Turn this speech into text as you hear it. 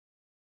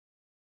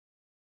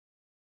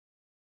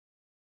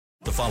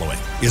The following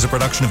is a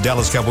production of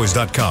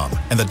DallasCowboys.com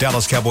and the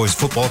Dallas Cowboys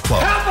Football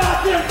Club. How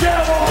about them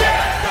Cowboys?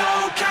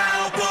 Go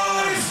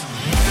Cowboys!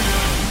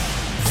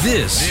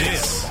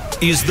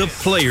 This is the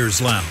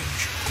Players Lounge,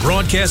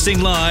 broadcasting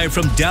live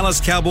from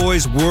Dallas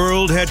Cowboys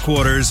World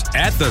Headquarters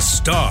at the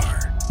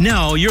Star.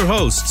 Now your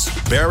hosts,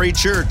 Barry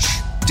Church,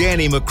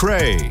 Danny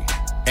McCray,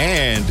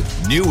 and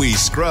Newy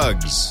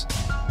Scruggs.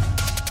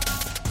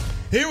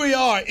 Here we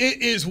are.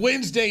 It is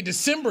Wednesday,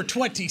 December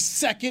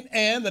 22nd,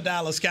 and the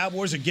Dallas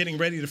Cowboys are getting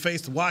ready to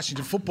face the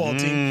Washington football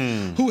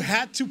team, who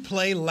had to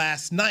play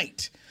last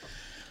night.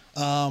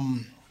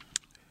 COVID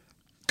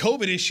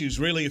issues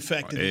really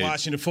affected the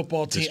Washington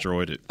football team.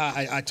 Destroyed it.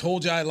 I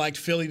told you I liked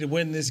Philly to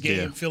win this game.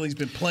 Yeah. Philly's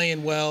been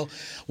playing well.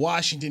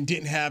 Washington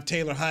didn't have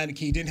Taylor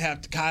Heineke, didn't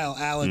have Kyle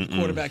Allen, the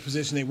quarterback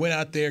position. They went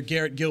out there.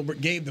 Garrett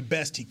Gilbert gave the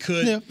best he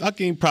could. Yeah, I'll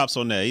give him props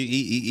on that.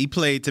 He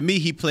played, to me,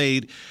 he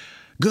played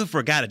good for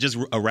a guy that just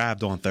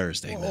arrived on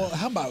Thursday. Well,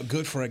 how about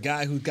good for a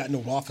guy who's got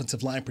no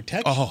offensive line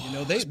protection?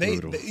 Oh,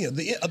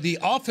 the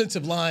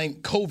offensive line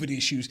COVID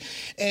issues.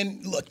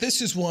 And look, this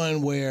is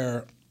one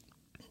where,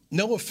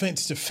 no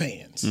offense to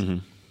fans,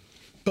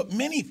 but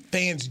many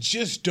fans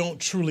just don't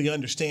truly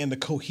understand the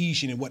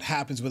cohesion and what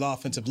happens with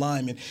offensive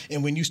linemen.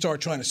 And when you start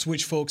trying to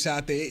switch folks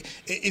out there,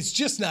 it's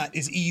just not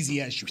as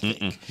easy as you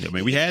think. I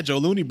mean, we had Joe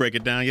Looney break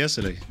it down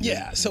yesterday.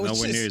 Yeah, so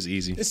nowhere near as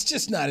easy. It's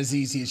just not as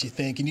easy as you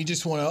think, and you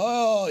just want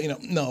to,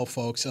 no,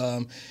 folks.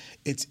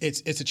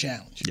 It's a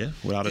challenge. Yeah,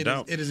 without a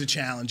doubt. It is a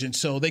challenge. And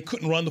so they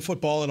couldn't run the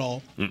football at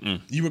all.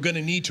 You were going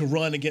to need to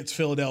run against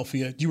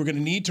Philadelphia. You were going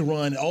to need to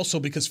run also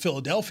because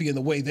Philadelphia, and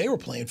the way they were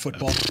playing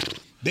football,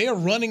 they are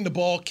running the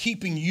ball,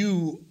 keeping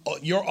your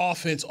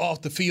offense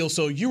off the field.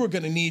 So you were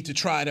going to need to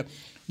try to,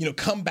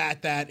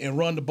 combat that and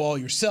run the ball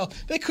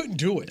yourself. They couldn't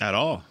do it. At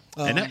all.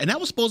 And that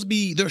was supposed to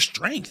be their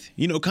strength.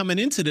 Coming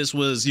into this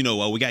was,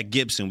 we got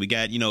Gibson, we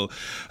got,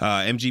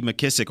 MG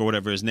McKissick or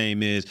whatever his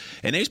name is,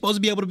 and they're supposed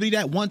to be able to be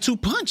that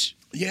 1-2 punch.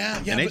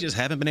 Yeah. And they just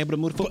haven't been able to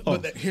move the football.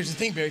 But here's the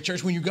thing, Barry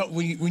Church, when you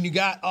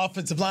got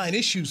offensive line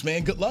issues,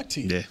 man, good luck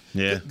to you.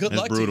 Yeah. Good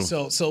luck brutal.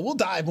 to you. So we'll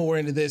dive more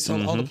into this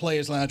on the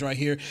Players Lounge right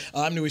here.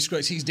 I'm Newy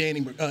Scruggs. He's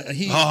Danny. Barry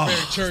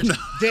Church. No.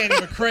 Danny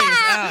McCray is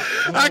out.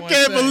 I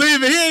can't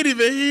believe it. He ain't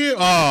even here.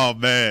 Oh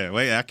man,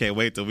 wait! I can't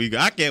wait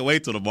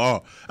till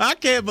tomorrow. I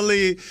can't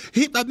believe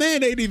my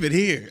man ain't even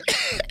here.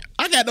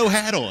 I got no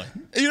hat on.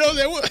 You know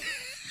what I'm saying?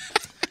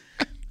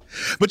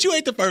 But you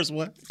ain't the first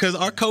one, because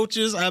our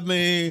coaches,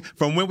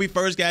 from when we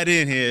first got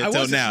in here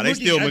till now, it's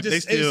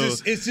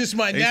just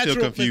my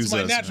natural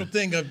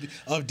thing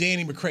of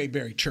Danny McCray,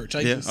 Barry Church.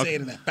 I can say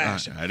it in that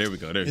fashion. All right, there we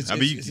go.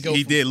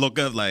 He did look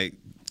up like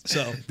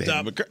Danny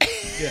McCray.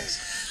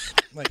 Yes,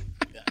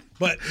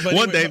 But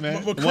one day,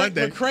 man.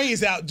 McCray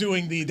is out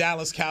doing the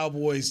Dallas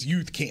Cowboys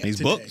youth camp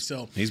today.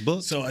 Booked. He's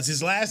booked. So it's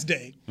his last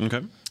day.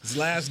 Okay. His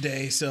last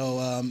day.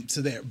 So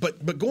there.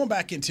 But going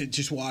back into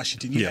just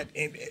Washington, you had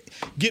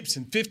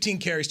Gibson, 15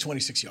 carries,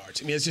 26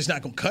 yards. I mean, it's just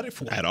not going to cut it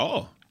for him at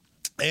all.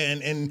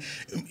 And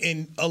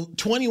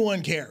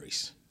 21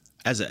 carries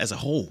as a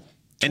whole.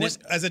 And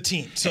as a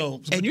team.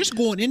 And you're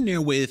going in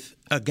there with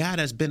a guy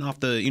that's been off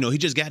the, he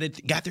just got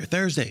there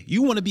Thursday.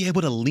 You want to be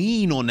able to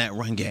lean on that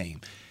run game.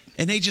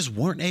 And they just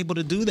weren't able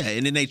to do that.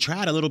 And then they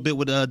tried a little bit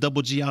with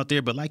Double G out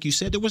there, but like you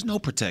said, there was no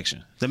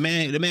protection. The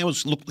man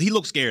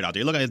looked scared out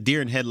there. He looked like a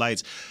deer in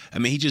headlights. I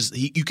mean,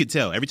 you could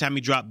tell every time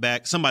he dropped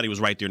back, somebody was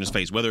right there in his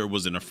face. Whether it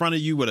was in the front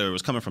of you, whether it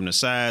was coming from the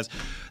sides,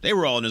 they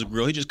were all in his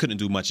grill. He just couldn't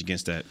do much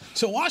against that.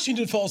 So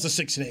Washington falls to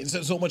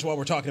 6-8. So much while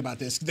we're talking about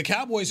this, the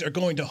Cowboys are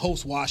going to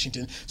host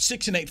Washington,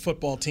 6-8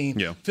 football team.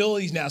 Yeah.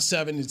 Philly's now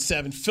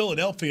 7-7.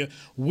 Philadelphia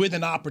with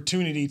an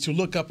opportunity to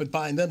look up and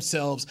find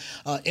themselves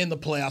in the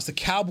playoffs. The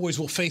Cowboys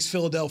will face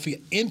Philadelphia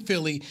in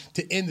Philly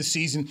to end the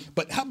season.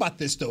 But how about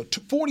this, though?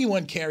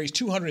 41 carries,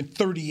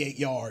 238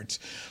 yards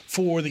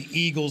for the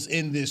Eagles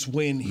in this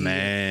win here.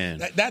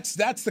 Man. That's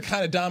the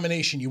kind of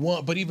domination you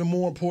want. But even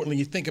more importantly,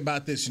 you think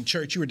about this in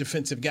church. You're a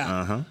defensive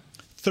guy.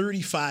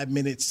 35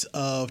 minutes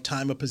of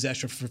time of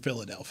possession for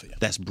Philadelphia.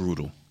 That's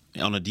brutal.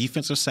 On the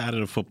defensive side of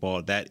the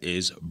football, that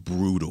is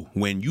brutal.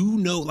 When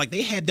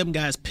they had them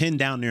guys pinned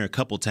down there a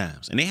couple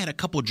times, and they had a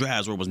couple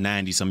drives where it was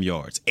 90-some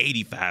yards,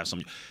 85-some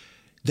yards.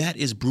 That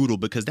is brutal,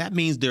 because that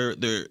means they're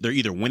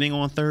either winning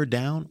on third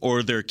down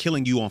or they're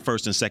killing you on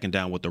first and second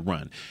down with the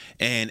run.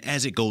 And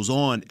as it goes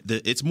on,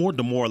 it's more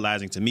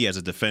demoralizing to me as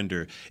a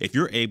defender if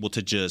you're able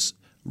to just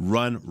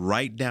run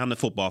right down the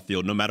football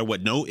field, no matter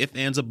what, no ifs,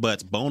 ands, or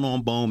buts, bone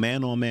on bone,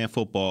 man on man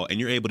football, and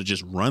you're able to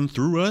just run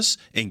through us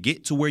and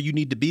get to where you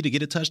need to be to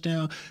get a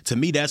touchdown. To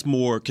me, that's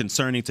more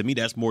concerning. To me,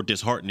 that's more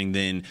disheartening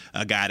than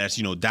a guy that's,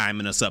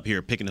 diming us up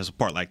here, picking us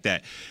apart like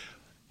that.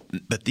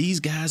 But these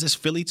guys, this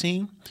Philly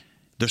team,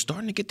 they're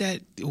starting to get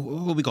that,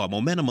 what we call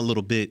momentum a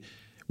little bit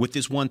with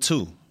this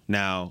 1-2.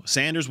 Now,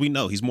 Sanders, we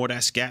know he's more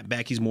that scat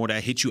back. He's more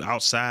that hit you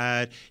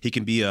outside. He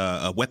can be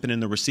a weapon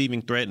in the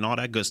receiving threat and all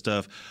that good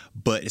stuff.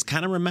 But it's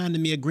kind of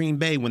reminding me of Green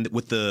Bay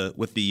with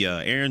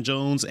the Aaron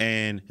Jones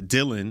and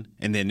Dillon,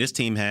 and then this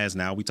team has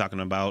now we talking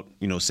about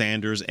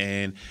Sanders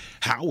and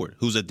Howard,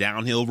 who's a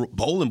downhill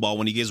bowling ball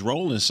when he gets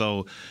rolling.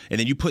 So, and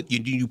then you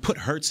put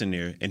Hurts in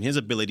there and his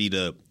ability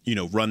to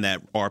run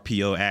that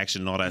RPO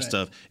action and all that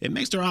stuff. It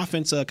makes their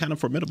offense kind of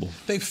formidable.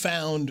 They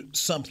found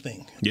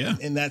something. Yeah,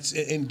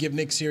 and give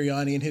Nick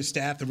Sirianni and his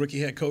staff, the rookie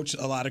head coach,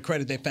 a lot of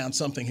credit. They found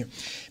something here.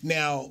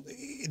 Now,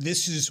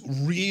 this is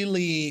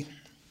really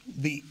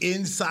the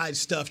inside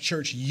stuff,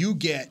 Church, you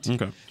get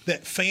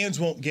that fans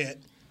won't get.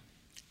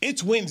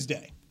 It's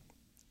Wednesday.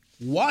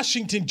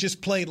 Washington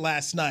just played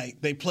last night.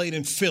 They played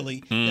in Philly.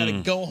 Got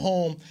to go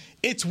home.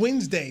 It's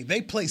Wednesday.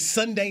 They play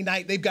Sunday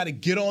night. They've got to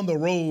get on the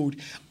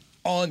road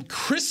on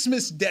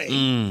Christmas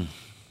Day.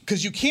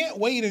 Because you can't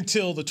wait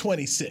until the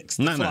 26th.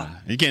 No,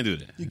 you can't do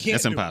that. You can't.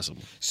 That's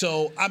impossible.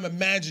 So I'm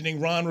imagining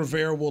Ron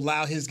Rivera will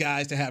allow his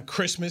guys to have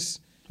Christmas.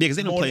 Yeah, because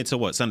they don't play until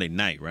what, Sunday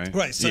night, right?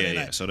 Right, Sunday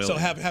night. Yeah. So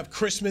have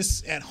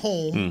Christmas at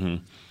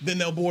home. Then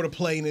they'll board a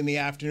plane in the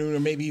afternoon,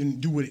 or maybe even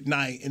do it at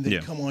night, and then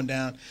come on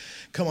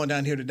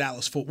down here to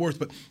Dallas-Fort Worth.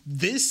 But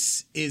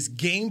this is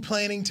game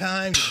planning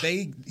time.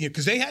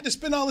 Because they had to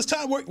spend all this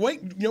time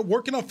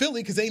working on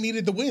Philly because they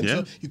needed the win.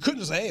 So you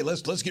couldn't just say, hey,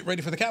 let's get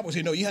ready for the Cowboys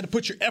here. No, you had to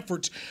put your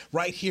efforts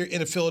right here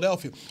into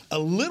Philadelphia. A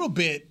little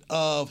bit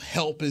of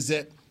help is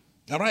that,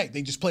 all right,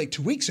 they just played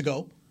 2 weeks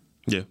ago.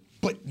 Yeah.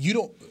 But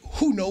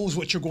who knows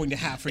what you're going to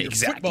have for your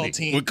football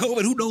team. With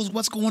COVID, who knows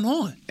what's going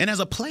on? And as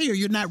a player,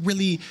 you're not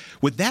really,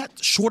 with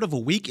that short of a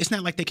week, it's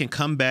not like they can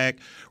come back,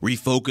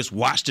 refocus,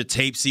 watch the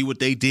tape, see what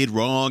they did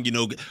wrong,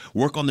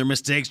 work on their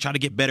mistakes, try to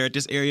get better at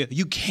this area.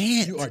 You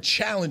can't. You are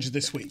challenged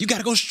this week. You got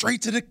to go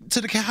straight to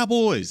the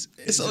Cowboys.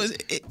 So,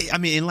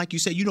 and like you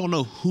said, you don't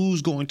know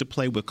who's going to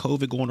play with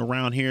COVID going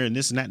around here and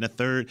this and that and the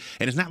third.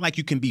 And it's not like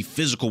you can be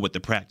physical with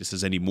the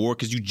practices anymore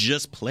because you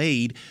just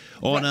played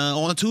on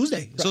a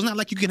Tuesday. Right. So it's not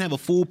like you can have a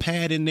full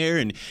pad in there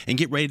and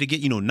get ready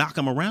to knock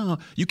them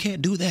around. You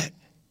can't do that.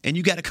 And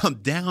you got to come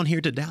down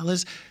here to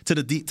Dallas to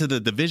the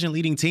division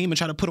leading team and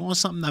try to put on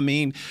something. I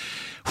mean,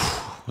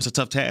 it's a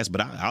tough task,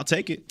 but I'll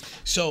take it.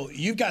 So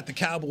you've got the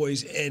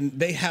Cowboys, and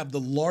they have the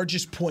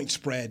largest point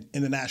spread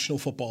in the National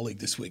Football League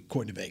this week,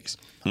 according to Vegas.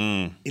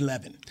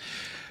 11.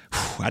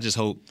 I just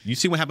hope you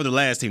see what happened to the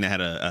last team that had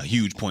a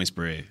huge point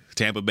spread,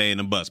 Tampa Bay and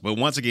the Bucs. But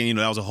once again,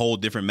 that was a whole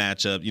different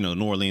matchup.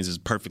 New Orleans is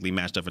perfectly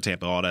matched up for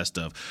Tampa, all that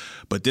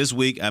stuff. But this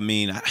week, I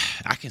mean,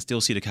 I can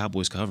still see the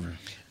Cowboys covering.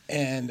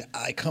 And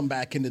I come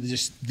back into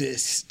just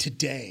this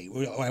today.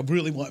 I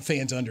really want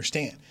fans to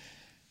understand.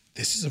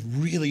 This is a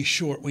really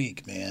short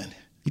week, man.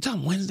 You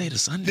talking Wednesday to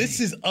Sunday? This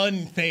is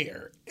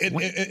unfair. In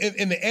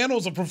the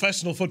annals of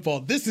professional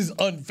football, this is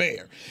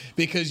unfair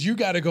because you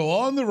got to go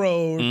on the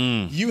road.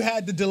 You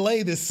had to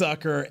delay this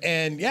sucker,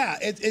 and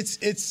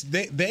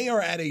they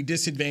are at a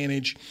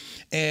disadvantage.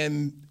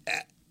 And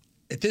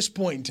at this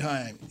point in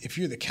time, if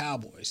you're the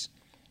Cowboys,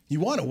 you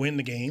want to win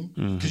the game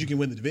because you can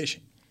win the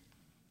division.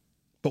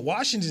 But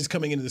Washington's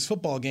coming into this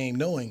football game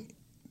knowing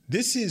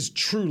this is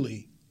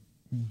truly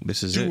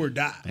do or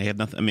die. They have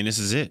nothing. I mean, this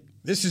is it.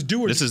 This is do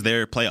or die. This is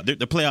their playoff.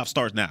 The playoff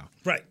starts now,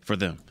 right? For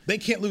them, they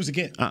can't lose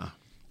again.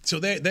 So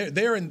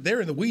they're in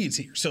the weeds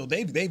here. So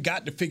they've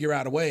got to figure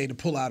out a way to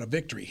pull out a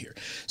victory here.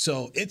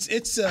 So it's.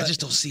 I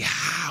just don't see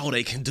how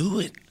they can do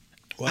it.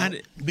 Well,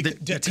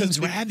 the team's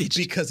ravaged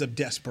because of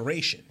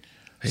desperation.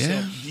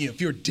 Yeah. So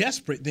if you're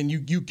desperate, then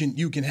you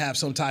can have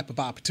some type of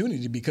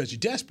opportunity because you're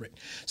desperate.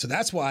 So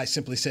that's why I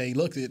simply say,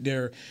 look,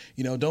 they're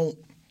don't.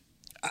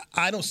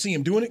 I don't see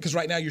him doing it because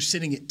right now you're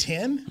sitting at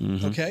 10.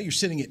 Okay, you're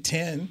sitting at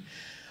 10.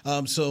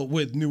 So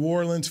with New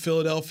Orleans,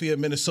 Philadelphia,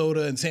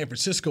 Minnesota, and San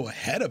Francisco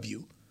ahead of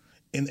you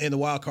in the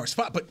wild card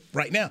spot, but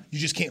right now you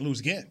just can't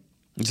lose again.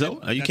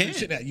 So you can't.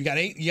 You got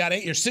 8. You're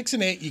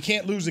 6-8. You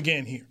can't lose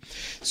again here.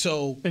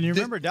 So and you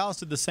remember Dallas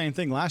did the same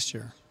thing last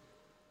year.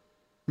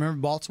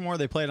 Remember Baltimore?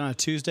 They played on a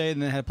Tuesday and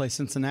then they had to play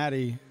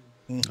Cincinnati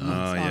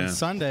on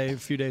Sunday a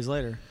few days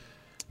later.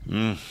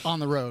 On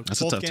the road.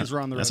 Both games were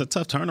on the road. That's a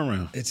tough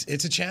turnaround.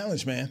 It's a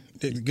challenge, man.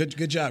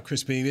 Good job,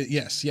 Crispy.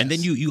 Yes. And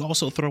then you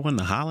also throw in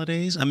the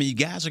holidays. I mean, you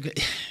guys are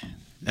good.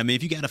 I mean,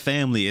 if you got a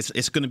family,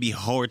 it's going to be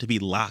hard to be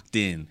locked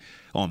in.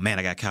 Oh man,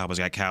 I got Cowboys,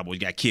 you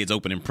got kids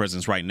opening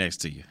presents right next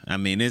to you. I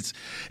mean, it's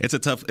a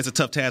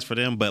tough task for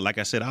them, but like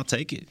I said, I'll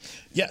take it.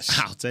 Yes,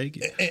 I'll take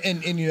it.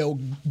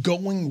 And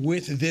going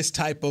with this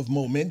type of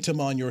momentum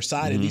on your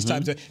side and these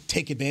types of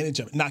take advantage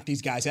of it, knock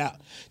these guys out,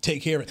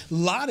 take care of it. A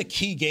lot of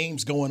key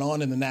games going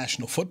on in the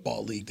National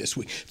Football League this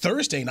week.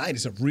 Thursday night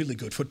is a really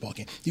good football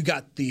game. You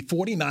got the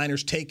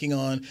 49ers taking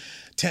on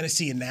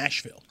Tennessee and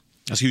Nashville.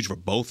 That's huge for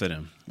both of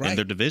them in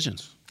their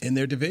divisions. In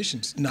their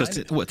divisions.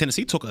 Because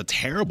Tennessee took a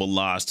terrible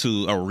loss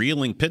to a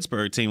reeling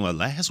Pittsburgh team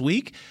last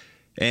week.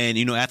 And,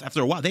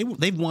 after a while,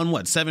 they've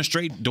won, 7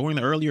 straight during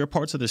the earlier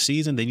parts of the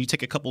season. Then you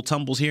take a couple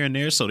tumbles here and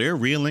there, so they're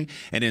reeling.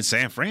 And then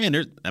San Fran,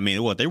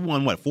 they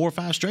won, 4 or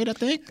 5 straight, I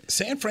think?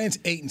 San Fran's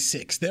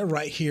 8-6. They're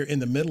right here in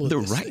the middle of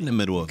this. They're right in the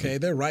middle of it. Okay,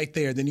 they're right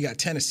there. Then you got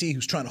Tennessee,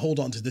 who's trying to hold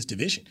on to this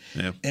division.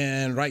 Yeah.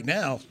 And right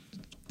now,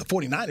 the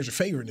 49ers are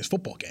favoring this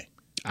football game.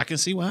 I can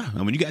see why.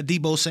 You got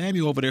Deebo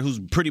Samuel over there who's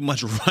pretty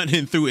much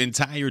running through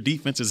entire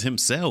defenses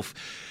himself.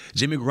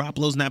 Jimmy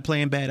Garoppolo's not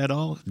playing bad at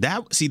all.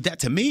 That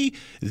to me,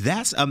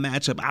 that's a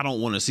matchup I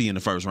don't want to see in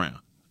the first round.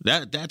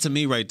 That to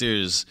me right there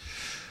is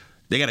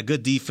they got a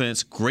good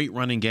defense, great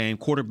running game.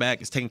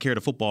 Quarterback is taking care of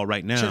the football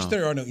right now. Church,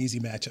 there are no easy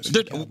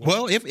matchups.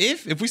 Well,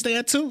 if we stay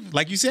at 2,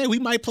 like you said, we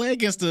might play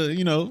against the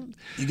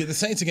You get the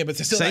Saints again, but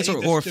it's still Saints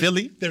or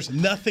Philly. There's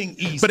nothing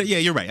easy. But yeah,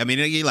 you're right.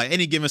 Like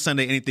any given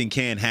Sunday, anything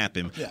can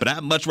happen. Yeah. But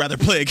I'd much rather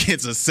play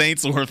against a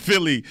Saints or a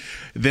Philly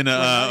than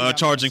a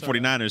charging Minnesota.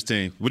 49ers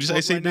team. Would you say,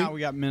 CB? Right now we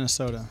got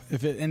Minnesota.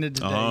 If it ended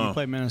today, you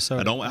play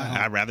Minnesota.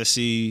 I'd rather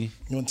see.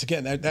 Once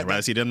again, I'd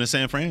rather see them than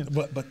San Fran.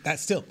 But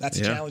that's a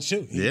challenge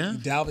too. Yeah.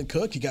 Dalvin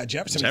Cook. You got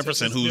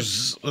Jefferson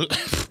who's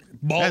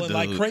balling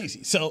like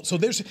crazy. So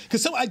there's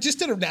because I just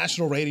did a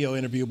national radio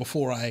interview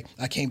before I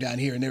came down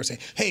here, and they were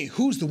saying, "Hey,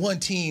 who's the one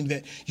team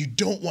that you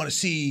don't want to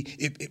see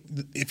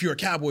if you're a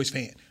Cowboys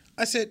fan?"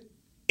 I said,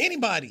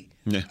 "Anybody."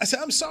 Yeah. I said,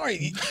 "I'm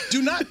sorry.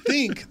 Do not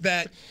think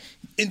that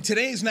in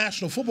today's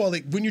National Football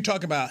League, when you're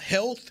talking about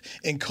health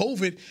and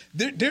COVID,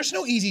 there's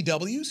no easy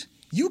W's.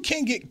 You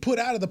can't get put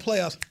out of the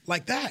playoffs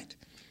like that."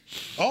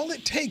 All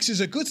it takes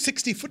is a good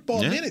 60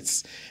 football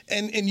minutes,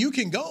 and you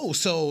can go.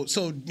 So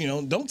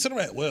don't sit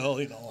around. Well,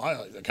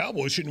 the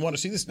Cowboys shouldn't want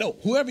to see this. No,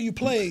 whoever you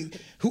play,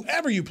 you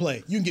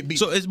can get beat.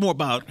 So it's more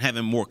about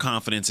having more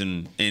confidence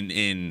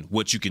in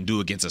what you can do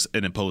against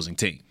an imposing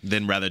team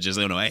than rather just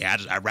hey,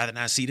 I'd rather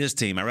not see this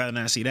team. I'd rather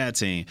not see that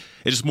team.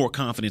 It's just more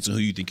confidence in who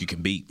you think you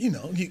can beat.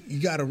 You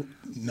got to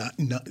not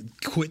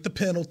quit the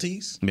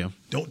penalties. Yeah.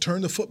 Don't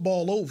turn the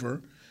football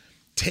over.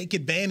 Take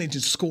advantage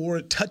and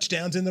score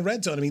touchdowns in the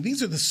red zone.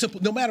 These are the simple,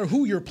 no matter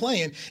who you're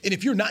playing. And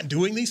if you're not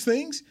doing these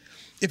things,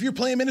 if you're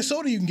playing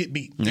Minnesota, you can get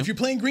beat. Yep. If you're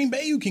playing Green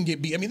Bay, you can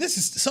get beat.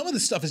 Some of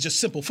this stuff is just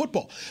simple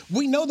football.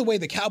 We know the way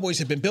the Cowboys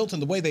have been built and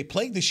the way they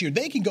played this year.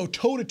 They can go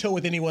toe-to-toe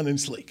with anyone in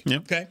this league.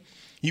 Yep. Okay?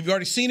 You've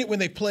already seen it when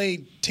they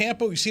played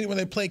Tampa. You've seen it when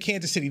they played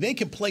Kansas City. They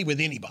can play with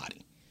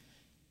anybody.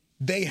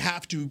 They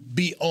have to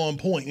be on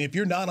point. And if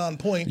you're not on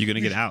point, you're going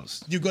to get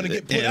ousted. You're going to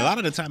get put out. A lot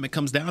of the time it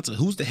comes down to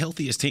who's the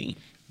healthiest team.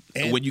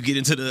 And when you get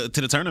into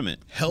the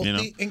tournament.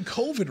 Healthy and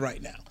COVID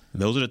right now.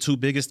 Those are the 2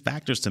 biggest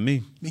factors to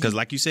me. Because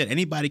like you said,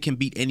 anybody can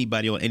beat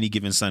anybody on any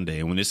given Sunday.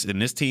 And when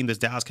this team, this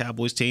Dallas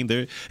Cowboys team,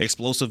 they're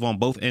explosive on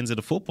both ends of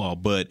the football.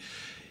 But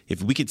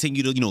if we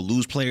continue to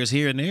lose players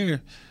here and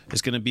there,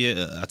 it's going to be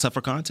a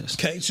tougher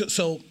contest. Okay,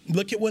 so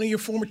look at one of your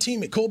former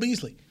teammates, Cole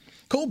Beasley.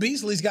 Cole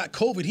Beasley's got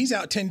COVID. He's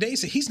out 10 days,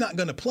 so he's not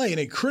going to play in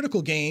a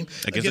critical game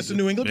against the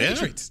New England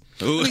Patriots.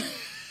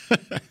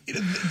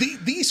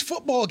 These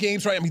football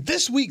games, right?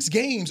 This week's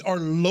games are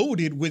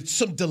loaded with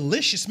some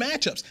delicious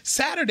matchups.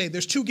 Saturday,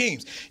 there's 2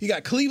 games. You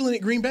got Cleveland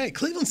at Green Bay.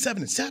 Cleveland's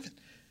 7-7.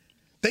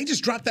 They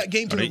just dropped that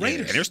game to the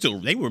Raiders.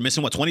 They were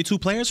missing 22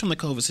 players from the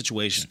COVID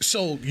situation.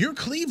 So you're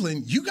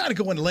Cleveland. You got to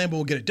go into Lambeau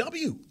and get a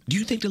W. Do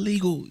you think the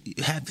league will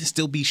have this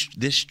still be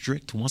this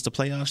strict once the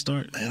playoffs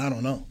start? Man, I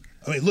don't know.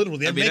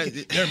 Literally,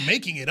 they're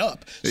making it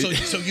up.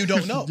 So you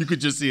don't know. You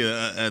could just see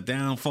a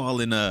downfall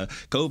in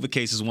COVID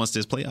cases once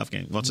this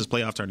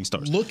playoff tourney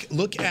starts.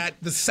 Look at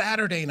the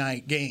Saturday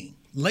night game,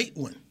 late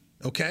one.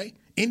 Okay,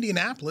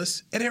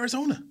 Indianapolis at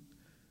Arizona.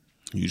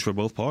 Huge for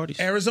both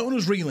parties.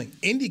 Arizona's reeling.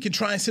 Indy can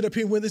try and sit up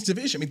here and win this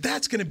division.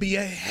 That's going to be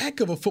a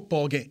heck of a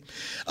football game.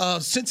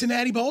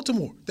 Cincinnati,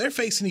 Baltimore, they're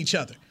facing each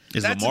other.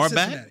 Is Lamar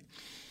back?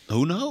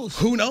 Who knows?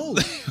 Who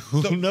knows?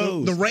 Who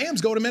knows? The Rams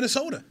go to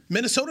Minnesota.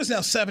 Minnesota's now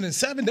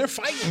 7-7. They're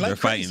fighting. They're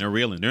fighting. They're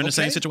reeling. They're in the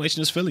same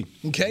situation as Philly.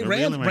 Okay,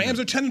 Rams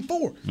are 10-4.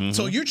 Mm-hmm.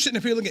 So you're sitting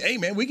up here looking, hey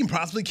man, we can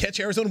possibly catch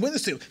Arizona and win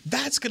this deal.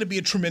 That's going to be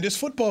a tremendous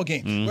football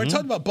game. Mm-hmm. We're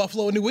talking about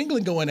Buffalo and New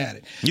England going at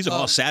it. These are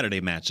all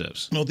Saturday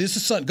matchups. No, this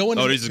is Sunday.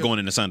 This is going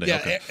into Sunday. Yeah,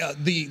 okay.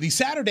 The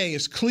Saturday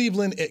is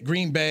Cleveland at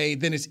Green Bay.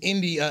 Then it's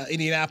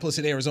Indianapolis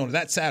at Arizona.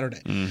 That's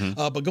Saturday.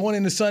 Mm-hmm. But going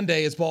into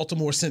Sunday is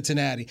Baltimore,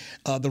 Cincinnati.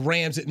 The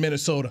Rams at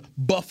Minnesota.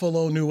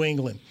 Buffalo, New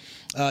England.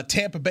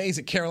 Tampa Bay's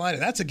at Carolina.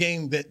 That's a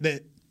game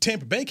that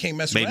Tampa Bay can't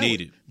mess around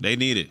with. They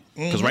need it.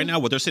 Because right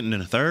now, they're sitting in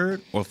the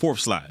 3rd or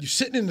 4th slot. You're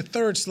sitting in the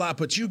 3rd slot,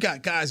 but you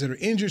got guys that are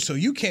injured, so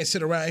you can't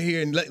sit around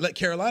here and let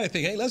Carolina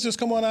think, hey, let's just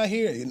come on out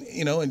here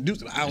and do.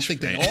 I don't think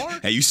they are.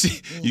 Hey, you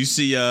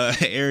see,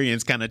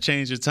 Arians kind of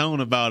change his tone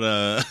about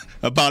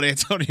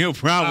Antonio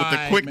Brown with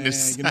the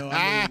quickness.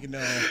 Man,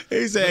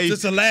 he said, "This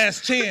is the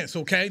last chance."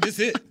 Okay, this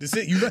is it.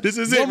 This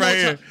is it right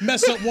here.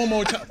 Mess up one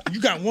more time.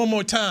 You got one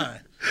more time.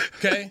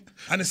 Okay?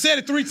 I done said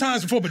it 3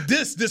 times before, but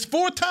this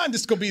 4th time,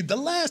 this is going to be the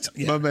last time.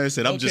 Yeah. My man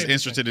said, I'm just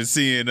interested in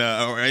seeing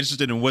or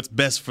interested in what's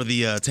best for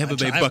the Tampa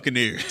Bay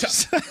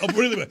Buccaneers.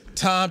 Really,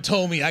 Tom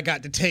told me I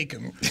got to take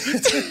him.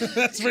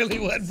 That's really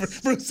what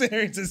Bruce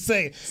Arians is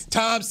saying.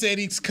 Tom said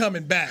he's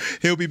coming back.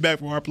 He'll be back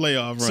for our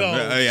playoff run.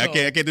 I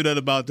can't do nothing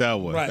about that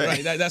one.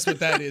 Right. That's what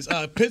that is.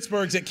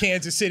 Pittsburgh's at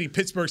Kansas City.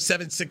 Pittsburgh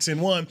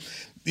 7-6-1.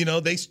 You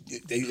know, they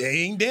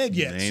ain't dead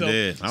yet. They ain't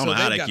dead. I don't know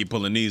how they keep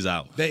pulling these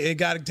out. They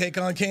got to take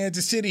on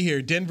Kansas City here.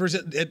 Denver's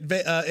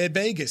at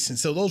Vegas. And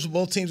so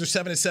both teams are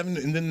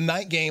 7-7. And then the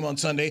night game on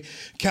Sunday,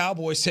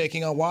 Cowboys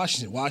taking on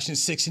Washington.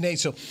 Washington's 6-8.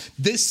 So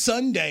this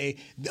Sunday,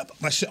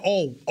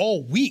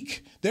 all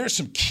week, there are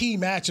some key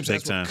matchups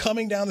as we're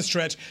coming down the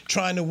stretch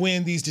trying to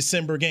win these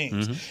December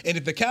games. Mm-hmm. And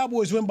if the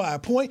Cowboys win by a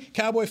point,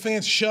 Cowboy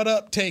fans, shut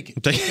up, take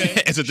it.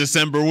 Okay? It's a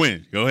December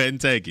win. Go ahead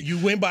and take it. You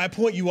win by a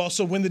point, you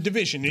also win the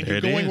division. And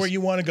you're going where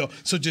you want to go.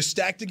 So just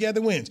stack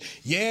together wins.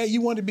 Yeah, you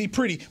want to be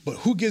pretty, but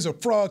who gives a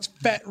frog's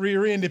fat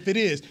rear end if it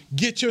is?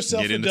 Get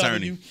yourself a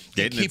W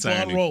and keep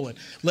on rolling.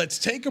 Let's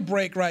take a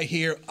break right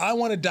here. I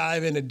want to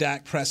dive into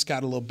Dak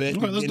Prescott a little bit.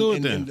 Okay, let's do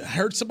it then. And I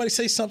heard somebody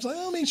say something like,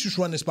 let me just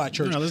run this by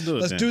Church. No,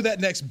 let's do that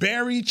next.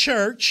 Barry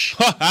Church.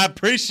 I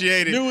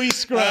appreciate it. Louis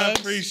Scruggs. I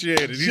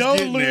appreciate it. He's Joe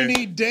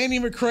Looney, Danny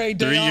McCray,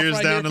 day 3 years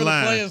off right down here the for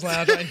line. the Players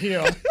Lounge right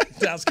here on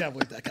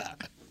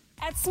DallasCowboys.com.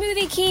 At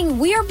Smoothie King,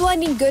 we are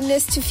blending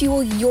goodness to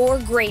fuel your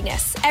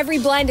greatness. Every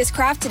blend is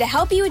crafted to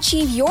help you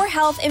achieve your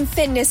health and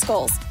fitness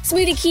goals.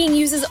 Smoothie King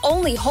uses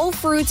only whole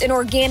fruits and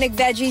organic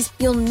veggies.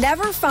 You'll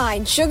never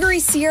find sugary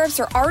syrups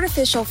or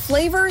artificial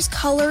flavors,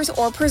 colors,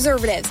 or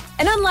preservatives.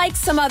 And unlike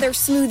some other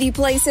smoothie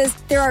places,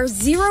 there are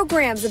 0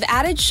 grams of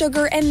added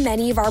sugar in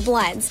many of our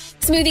blends.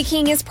 Smoothie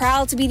King is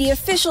proud to be the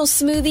official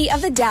smoothie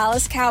of the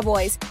Dallas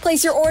Cowboys.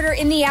 Place your order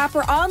in the app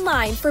or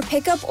online for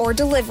pickup or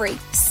delivery.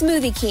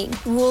 Smoothie King,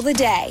 rule the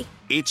day.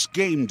 It's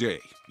game day.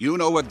 You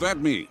know what that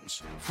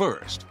means.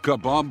 First,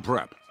 kebab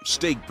prep.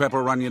 Steak,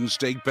 pepper, onion,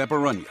 steak,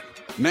 pepper, onion.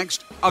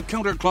 Next, a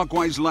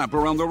counterclockwise lap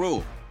around the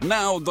room.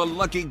 Now the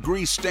lucky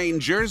grease-stained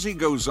jersey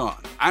goes on.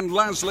 And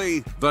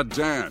lastly, the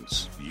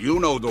dance. You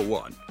know the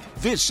one.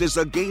 This is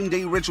a game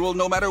day ritual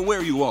no matter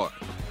where you are.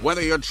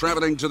 Whether you're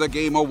traveling to the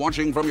game or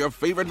watching from your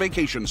favorite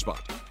vacation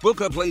spot,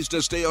 book a place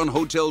to stay on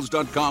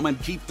Hotels.com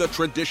and keep the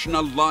tradition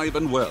alive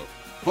and well.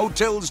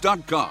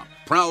 Hotels.com.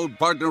 Proud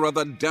partner of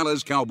the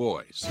Dallas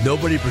Cowboys.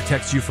 Nobody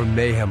protects you from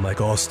mayhem like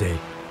Allstate.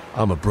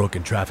 I'm a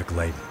broken traffic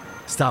light.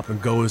 Stop and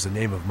go is the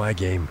name of my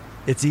game.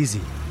 It's easy.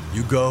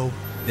 You go,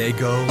 they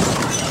go.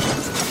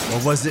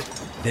 Or was it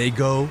they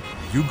go,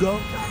 you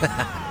go?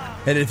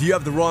 And if you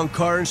have the wrong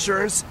car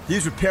insurance,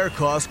 these repair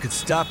costs could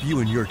stop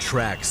you in your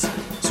tracks.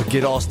 So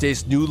get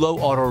Allstate's new low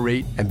auto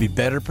rate and be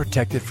better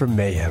protected from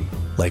mayhem.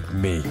 Like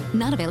me.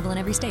 Not available in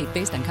every state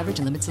based on coverage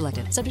and limits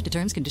selected. Subject to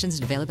terms, conditions,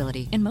 and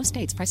availability. In most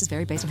states, prices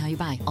vary based on how you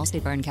buy.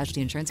 Allstate Bar and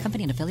Casualty Insurance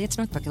Company and affiliates,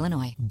 Northbrook,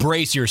 Illinois.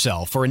 Brace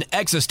yourself for an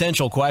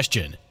existential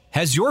question.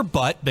 Has your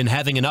butt been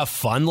having enough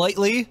fun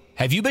lately?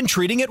 Have you been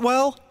treating it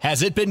well?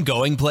 Has it been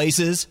going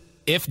places?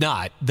 If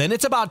not, then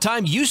it's about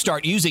time you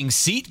start using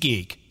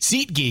SeatGeek.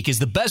 SeatGeek is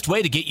the best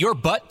way to get your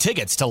butt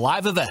tickets to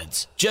live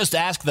events. Just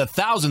ask the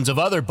thousands of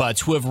other butts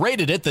who have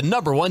rated it the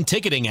 #1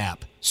 ticketing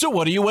app. So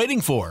what are you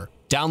waiting for?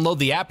 Download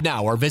the app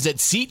now or visit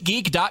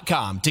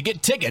SeatGeek.com to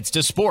get tickets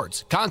to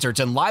sports, concerts,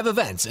 and live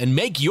events and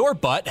make your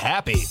butt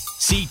happy.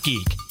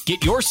 SeatGeek.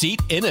 Get your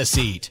seat in a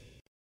seat.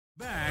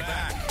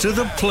 Back to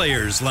the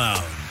Players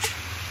Lounge.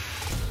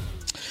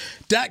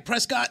 Dak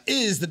Prescott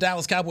is the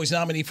Dallas Cowboys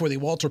nominee for the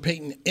Walter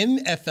Payton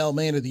NFL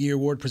Man of the Year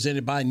award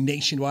presented by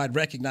Nationwide,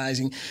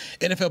 recognizing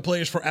NFL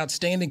players for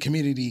outstanding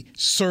community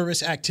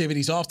service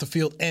activities off the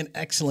field and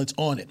excellence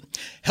on it.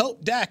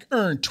 Help Dak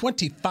earn a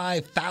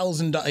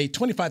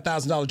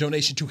 $25,000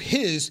 donation to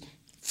his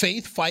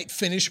Faith Fight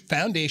Finish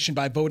Foundation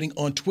by voting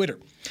on Twitter.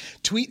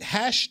 Tweet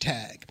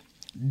hashtag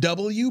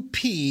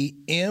WPMOY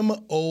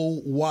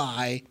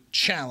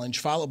challenge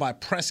followed by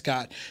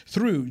Prescott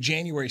through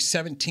January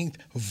 17th.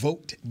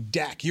 Vote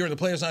Dak. You're in the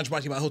Players Lounge,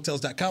 brought to you by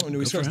Hotels.com. And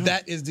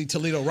that is the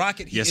Toledo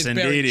Rocket. He is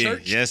Barry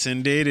Church. Yes,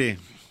 indeedy.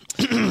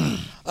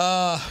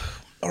 All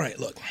right,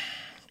 look.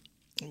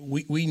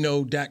 We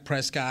know Dak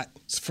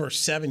Prescott's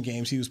first 7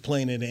 games he was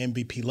playing at an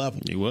MVP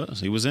level. He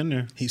was in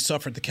there. He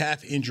suffered the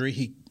calf injury.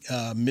 He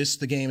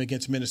missed the game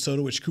against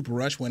Minnesota, which Cooper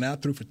Rush went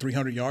out, threw for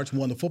 300 yards,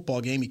 won the football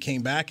game. He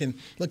came back, and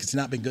look, it's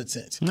not been good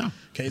since. No.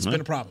 Okay, it's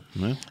been a problem.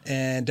 No.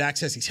 And Dak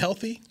says he's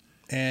healthy,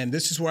 and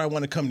this is where I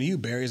want to come to you,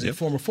 Barry, as a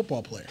former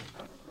football player.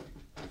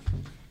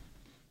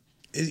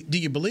 Do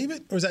you believe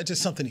it, or is that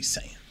just something he's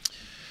saying?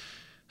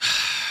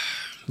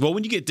 Well,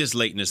 when you get this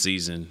late in the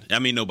season, I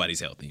mean,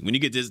 nobody's healthy. When you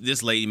get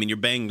this late, I mean, you're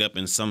banged up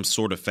in some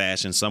sort of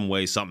fashion, some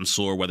way, something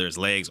sore, whether it's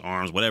legs,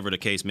 arms, whatever the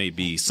case may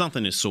be,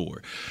 something is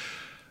sore.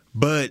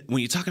 But when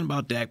you're talking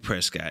about Dak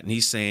Prescott and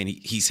he's saying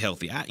he's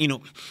healthy, I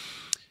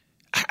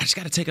just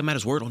got to take him at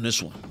his word on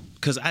this one,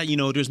 because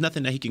there's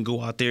nothing that he can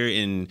go out there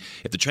and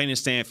if the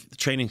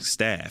training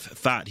staff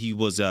thought he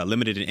was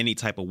limited in any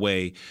type of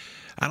way,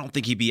 I don't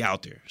think he'd be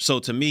out there. So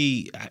to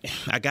me,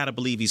 I got to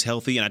believe he's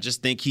healthy. And I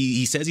just think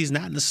he says he's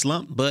not in the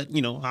slump, but,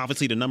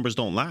 obviously the numbers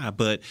don't lie.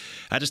 But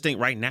I just think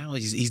right now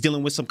he's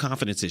dealing with some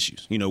confidence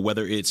issues,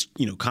 whether it's,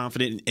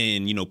 confident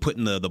in,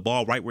 putting the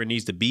ball right where it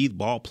needs to be,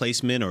 ball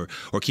placement or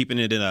keeping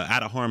it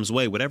out of harm's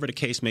way, whatever the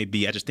case may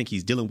be. I just think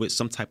he's dealing with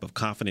some type of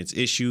confidence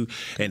issue.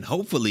 And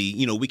hopefully,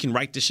 we can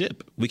right the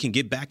ship. We can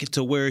get back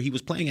into where he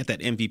was playing at that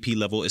MVP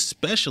level,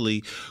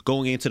 especially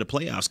going into the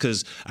playoffs.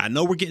 Because I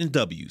know we're getting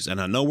W's and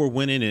I know we're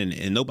winning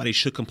and nobody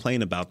should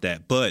complain about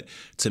that. But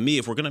to me,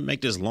 if we're going to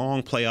make this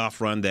long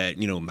playoff run that,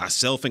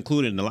 myself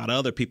included and a lot of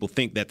other people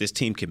think that this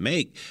team can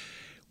make,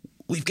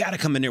 we've got to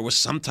come in there with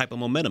some type of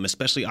momentum,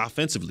 especially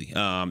offensively.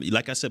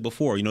 Like I said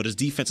before, this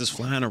defense is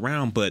flying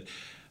around, but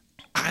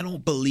I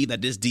don't believe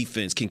that this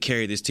defense can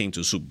carry this team to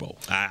a Super Bowl.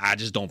 I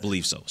just don't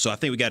believe so. So I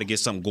think we got to get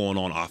something going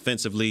on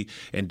offensively,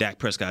 and Dak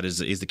Prescott is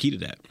the key to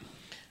that.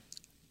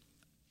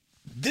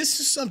 This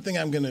is something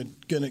I'm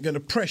gonna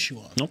press you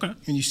on. Okay.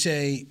 And you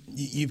say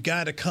you've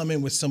got to come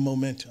in with some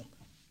momentum.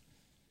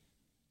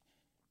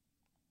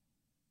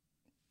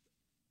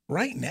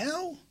 Right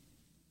now,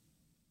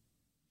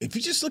 if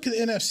you just look at the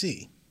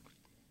NFC,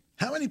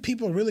 how many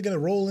people are really going to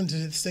roll into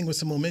this thing with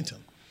some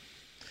momentum?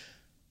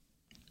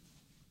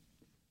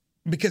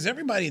 Because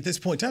everybody at this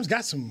point in time has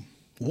got some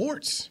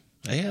warts.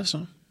 They have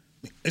some.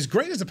 As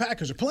great as the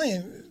Packers are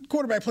playing,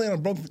 quarterback playing on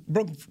a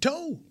broken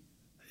toe.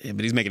 Yeah,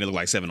 but he's making it look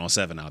like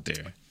 7-on-7 out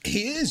there.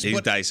 He is.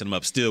 He's dicing them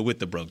up still with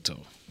the broke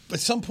toe. But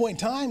at some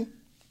point in time,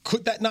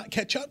 could that not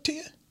catch up to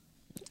you?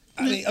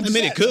 I mean,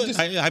 it could.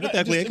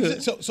 Hypothetically, it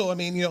could. So, I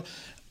mean,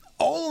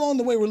 all along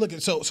the way we're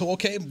looking. So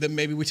okay, then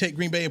maybe we take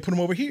Green Bay and put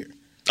them over here.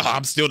 Oh,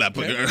 I'm still not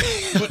putting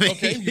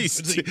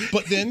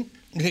But then,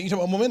 you talk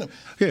about momentum.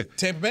 Yeah.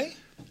 Tampa Bay?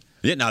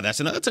 Yeah, no, that's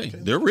another thing. Okay.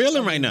 They're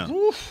reeling right now.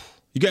 Oof.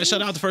 You got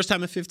shut out the first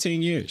time in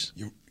 15 years.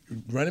 Your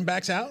running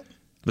backs out?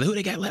 But who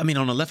they got? I mean,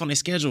 on their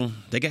schedule,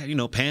 they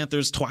got,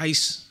 Panthers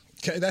twice.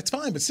 Okay, that's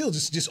fine, but still,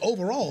 just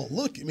overall,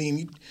 look, I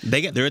mean,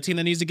 they're a team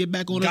that needs to get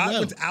back on.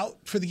 Godwin's out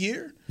for the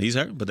year. He's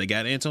hurt, but they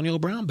got Antonio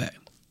Brown back.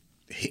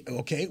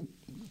 Okay,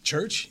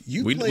 Church,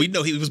 we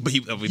know he was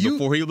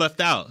before he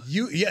left out.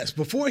 Yes,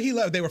 before he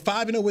left, they were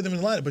 5-0 with him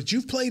in the lineup. But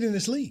you've played in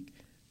this league.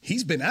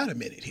 He's been out a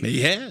minute here.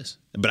 He has,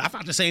 but I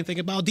thought the same thing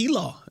about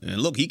D-Law. And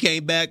look, he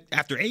came back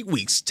after 8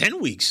 weeks, 10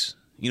 weeks.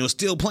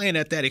 Still playing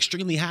at that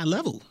extremely high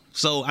level.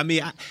 So, I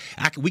mean,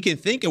 we can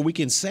think and we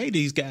can say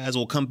these guys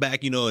will come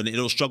back, and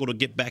it'll struggle to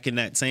get back in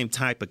that same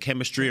type of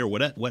chemistry or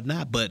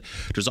whatnot. But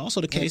there's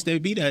also the case that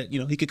would be that,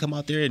 he could come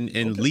out there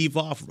and leave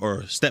off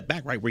or step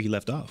back right where he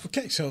left off.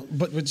 Okay, so,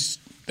 but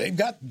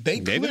they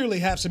clearly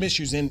have some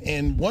issues.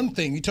 And one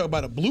thing, you talk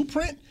about a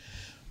blueprint.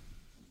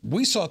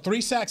 We saw 3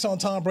 sacks on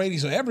Tom Brady,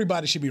 so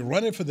everybody should be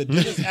running for the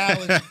Dennis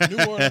Allen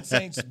New Orleans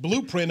Saints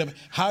blueprint of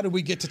how do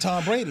we get to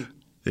Tom Brady.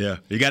 Yeah,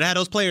 you got to have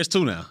those players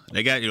too now.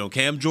 They got,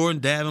 Cam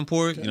Jordan,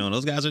 Davenport,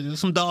 those guys are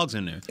some dogs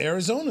in there.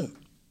 Arizona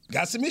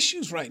got some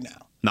issues right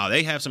now. No,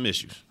 they have some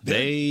issues.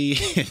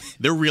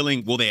 They're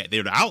reeling. Well,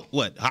 they're out,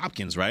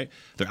 Hopkins, right?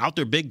 They're out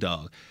their big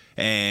dog.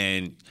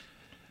 And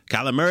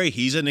Kyler Murray,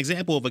 he's an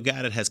example of a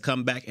guy that has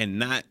come back and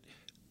not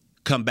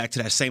come back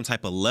to that same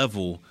type of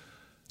level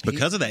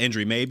because of that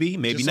injury, maybe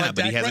not,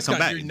 but he hasn't come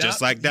back.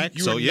 Just like that.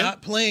 You're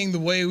not playing the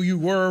way you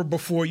were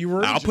before you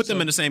were. I'll put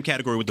them in the same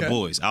category with the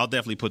boys. I'll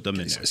definitely put them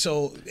in there.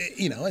 So,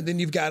 and then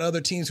you've got other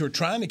teams who are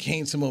trying to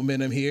gain some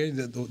momentum here,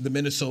 the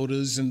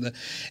Minnesotas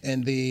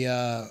and the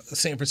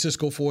San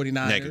Francisco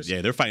 49ers.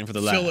 Yeah, they're fighting for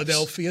the lives.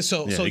 Philadelphia.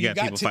 So you got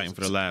people fighting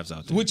for their lives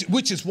out there.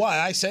 Which is why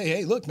I say,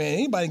 hey, look, man,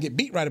 anybody can get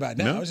beat right about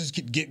now. Let's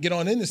just get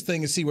on in this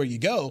thing and see where you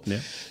go. Yeah.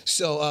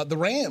 So the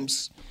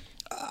Rams,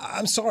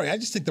 I'm sorry. I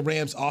just think the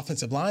Rams'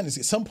 offensive line is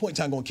at some point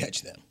in time going to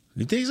catch them.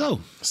 You think so?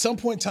 Some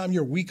point in time,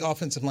 your weak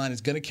offensive line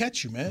is going to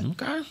catch you, man.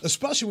 Okay.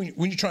 Especially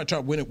when you're trying to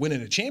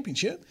winning a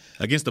championship.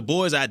 Against the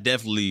boys, I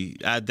definitely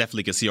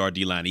can see our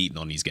D-line eating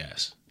on these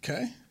guys.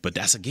 Okay. But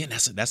that's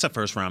a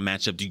first-round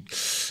matchup.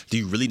 Do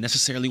you really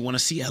necessarily want to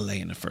see L.A.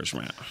 in the first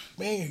round?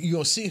 Man, you're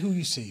going to see who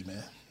you see,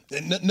 man.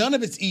 None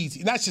of it's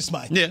easy. That's just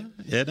my thing.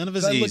 Yeah, none of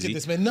it's easy. Look at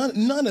this, man.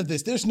 None of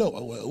this. There's no,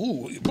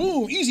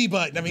 boom, easy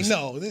button. I mean,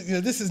 no.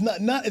 This is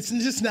not. It's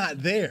just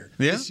not there.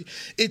 Yeah.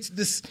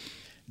 It's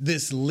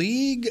this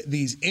league,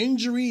 these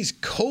injuries,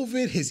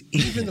 COVID has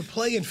evened the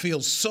playing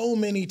field so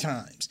many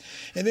times.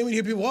 And then when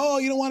you hear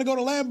people, you don't want to go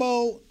to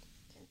Lambeau.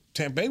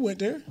 Tampa Bay went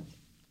there.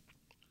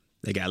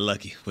 They got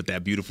lucky with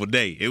that beautiful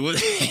day. It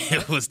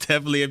was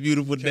definitely a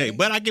beautiful day.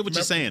 But I get what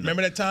you're saying.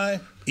 Remember that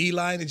time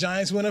Eli and the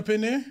Giants went up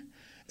in there?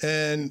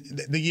 And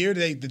the year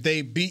they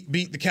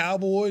beat the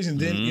Cowboys, and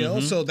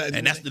then so that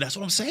that's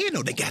what I'm saying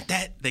though. They got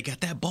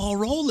that ball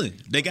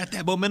rolling. They got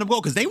that momentum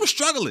going because they were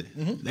struggling.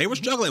 Mm-hmm. They were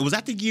struggling. Was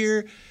that the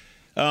year?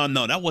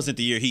 No, that wasn't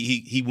the year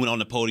he went on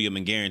the podium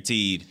and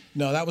guaranteed.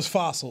 No, that was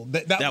Fossil.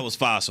 That was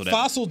Fossil.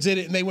 Fossil did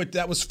it, and they went.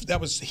 That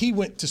was he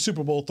went to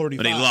Super Bowl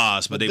 35. But they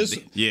lost. But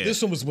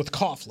this one was with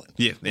Coughlin.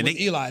 Yeah, and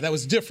Eli. That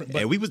was different.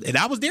 But and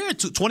I was there in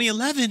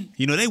 2011.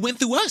 They went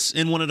through us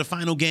in one of the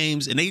final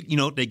games, and they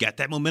got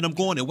that momentum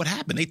going. And what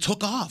happened? They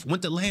took off,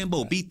 went to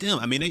Lambeau, beat them.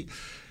 I mean,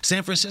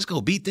 San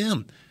Francisco beat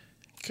them.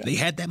 Okay. They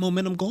had that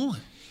momentum going.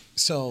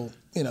 So,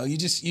 you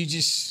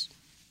just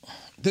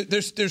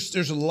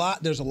there's a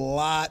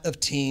lot of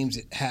teams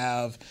that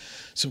have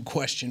some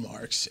question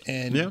marks,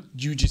 and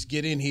you just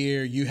get in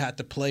here. You have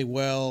to play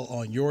well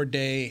on your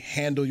day,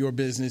 handle your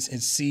business,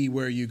 and see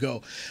where you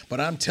go. But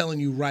I'm telling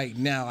you right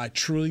now, I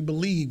truly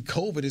believe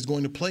COVID is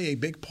going to play a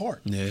big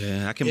part.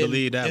 Yeah, I can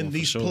believe that. In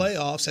these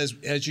playoffs,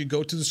 as you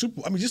go to the Super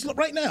Bowl. I mean, just look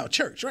right now,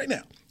 church, right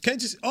now. Okay,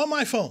 just on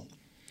my phone,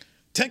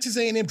 Texas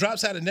A&M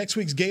drops out of next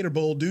week's Gator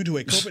Bowl due to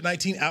a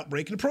COVID-19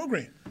 outbreak in the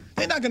program.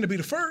 They're not going to be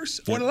the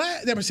first or the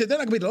last. They're not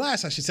going to be the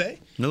last, I should say.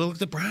 No, look at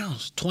the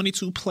Browns.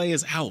 22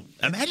 players out.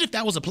 Imagine if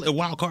that was a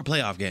wild card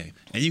playoff game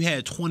and you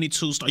had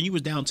 22 stars. You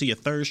was down to your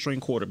third string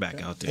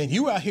quarterback out there. And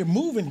you out here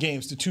moving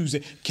games to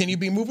Tuesday. Can you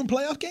be moving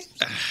playoff games?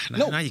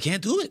 No, you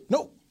can't do it.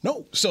 No.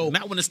 So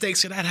not when the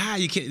stakes are that high.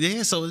 You can't.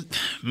 Yeah. So.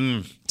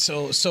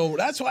 So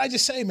that's why I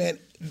just say, man,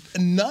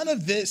 none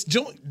of this.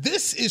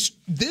 This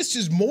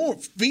is more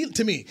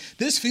to me.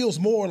 This feels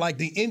more like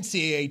the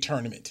NCAA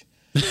tournament.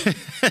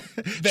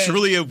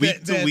 Truly a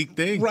week-to-week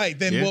thing. Right,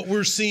 than what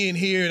we're seeing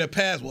here in the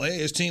past. Well, hey,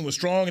 his team was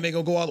strong and they're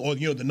going to go out, or,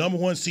 the number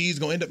one seed is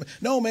going to end up.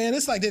 No, man,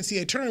 it's like the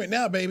NCAA tournament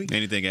now, baby.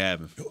 Anything can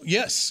happen.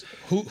 Yes.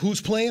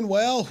 Who's playing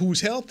well, who's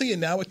healthy, and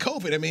now with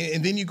COVID. I mean,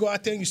 and then you go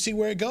out there and you see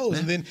where it goes.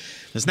 And then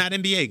it's not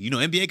NBA.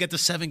 NBA got the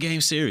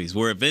 7-game series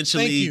where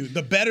eventually thank you.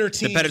 The better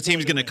team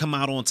is going to come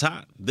out on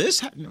top.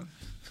 This,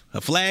 a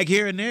flag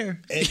here and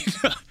there.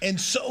 And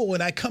so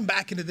when I come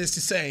back into this to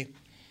say,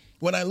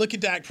 when I look at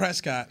Dak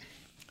Prescott,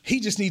 he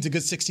just needs a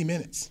good 60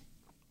 minutes.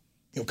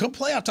 Come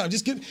playoff time,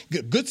 just give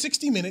a good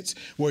 60 minutes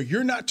where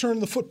you're not turning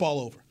the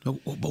football over.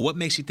 But what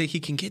makes you think he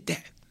can get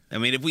that? I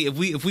mean,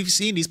 if we've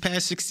seen these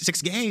past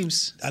six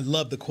games, I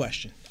love the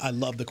question.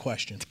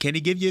 Can he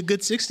give you a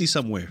good 60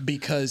 somewhere?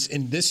 Because,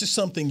 and this is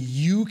something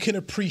you can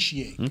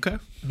appreciate. Okay.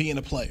 Being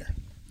a player.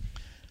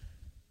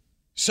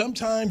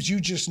 Sometimes you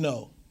just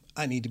know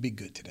I need to be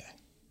good today.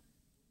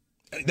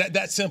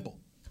 That's simple.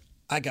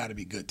 I got to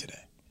be good today.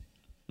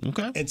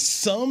 Okay. And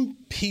some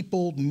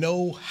people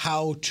know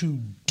how to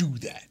do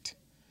that.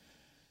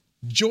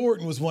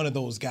 Jordan was one of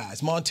those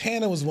guys.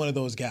 Montana was one of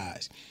those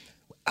guys.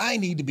 I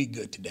need to be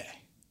good today.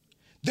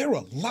 There were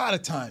a lot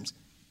of times.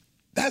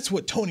 That's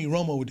what Tony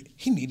Romo would do.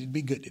 He needed to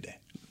be good today.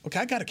 Okay,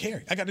 I got to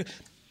carry.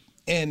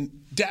 And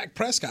Dak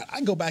Prescott,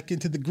 I go back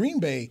into the Green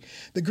Bay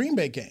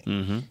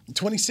game,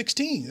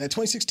 2016, that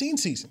 2016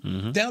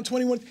 season, down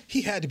 21.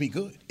 He had to be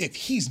good. If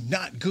he's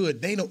not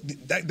good,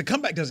 the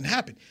comeback doesn't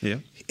happen. Yeah.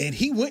 And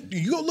he went.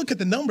 You go look at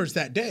the numbers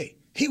that day.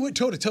 He went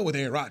toe to toe with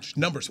Aaron Rodgers,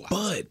 numbers wise.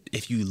 But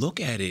if you look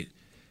at it,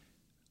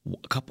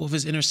 a couple of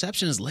his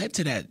interceptions led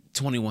to that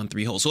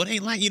 21-3 hole. So it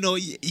ain't like you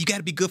got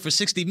to be good for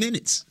 60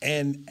 minutes.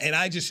 And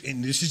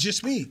this is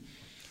just me.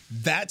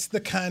 That's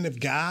the kind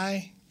of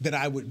guy that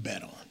I would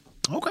bet on.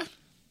 Okay.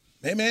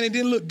 Hey, man, it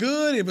didn't look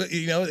good, but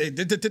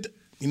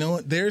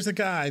what? There's a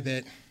guy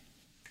that.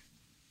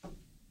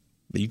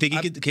 You think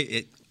he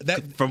could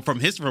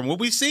from what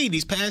we've seen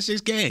these past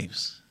 6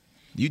 games?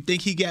 You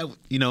think he got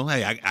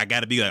hey, I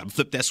got to be good.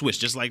 Flip that switch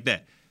just like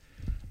that.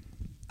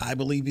 I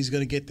believe he's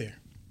going to get there.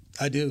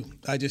 I do.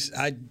 That's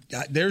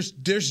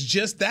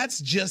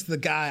just the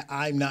guy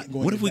I'm not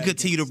going. What if we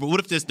continue to?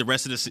 What if the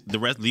rest of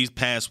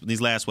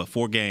these last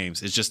 4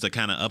 games is just a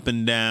kind of up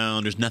and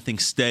down? There's nothing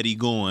steady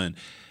going.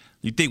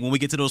 You think when we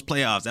get to those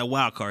playoffs, that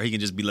wild card, he can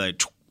just be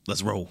like,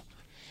 let's roll.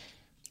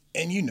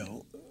 And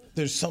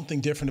there's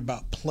something different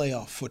about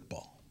playoff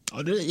football.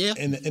 Oh, yeah.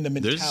 And the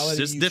mentality.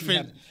 There's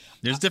different.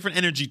 There's different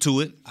energy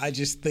to it. I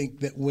just think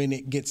that when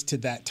it gets to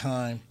that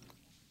time,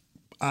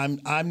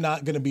 I'm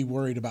not going to be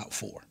worried about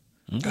 4.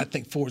 Okay. I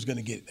think 4 is going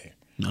to get there.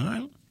 All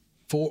right.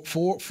 4.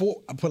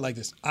 I put it like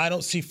this: I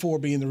don't see 4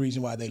 being the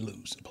reason why they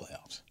lose in the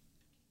playoffs.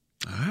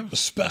 All right.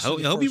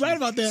 Especially I hope you're right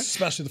about that.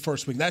 Especially the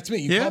first week. That's me.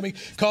 You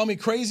call me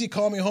crazy,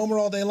 call me homer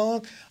all day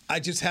long. I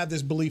just have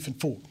this belief in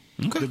 4.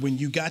 Okay. That when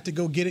you got to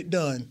go get it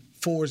done,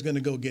 4 is going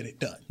to go get it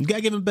done. You got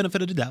to give him the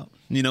benefit of the doubt.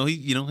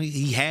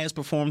 He has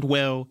performed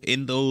well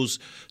in those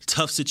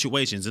tough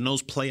situations, in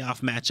those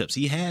playoff matchups.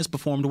 He has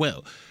performed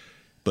well.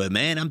 But,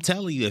 man, I'm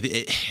telling you,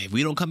 if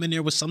we don't come in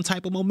there with some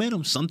type of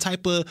momentum, some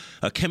type of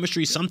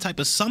chemistry, some type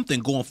of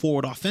something going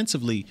forward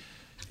offensively,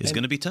 it's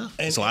going to be tough.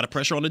 It's a lot of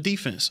pressure on the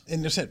defense.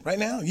 And they said, right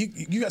now,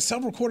 you got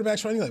several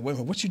quarterbacks right now. Like, wait a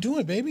minute, what you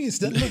doing, baby? It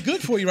doesn't look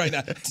good for you right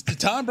now. It's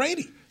Tom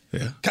Brady.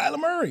 Yeah. Kyler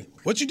Murray.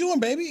 What you doing,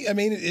 baby? I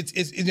mean,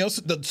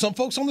 it's some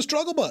folks on the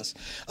struggle bus.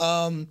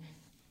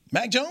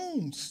 Mac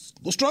Jones,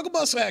 little struggle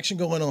bus action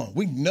going on.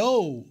 We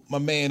know my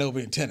man over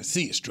in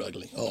Tennessee is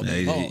struggling.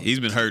 He's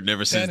been hurting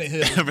ever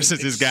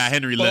since this guy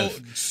Henry left.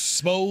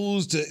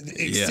 Exposed to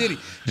City.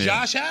 Yeah.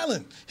 Josh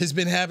Allen has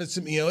been having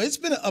some. It's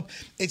been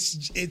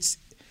it's.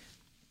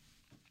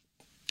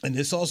 And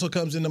this also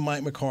comes into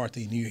Mike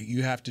McCarthy. And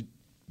you have to.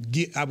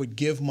 I would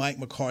give Mike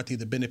McCarthy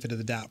the benefit of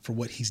the doubt for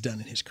what he's done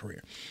in his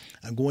career.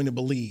 I'm going to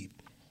believe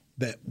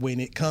that when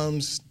it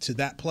comes to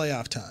that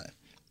playoff time,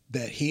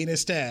 that he and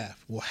his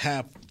staff will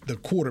have the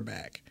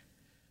quarterback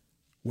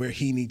where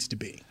he needs to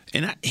be.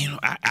 And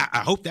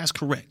I hope that's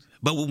correct.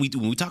 But when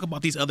we talk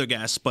about these other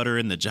guys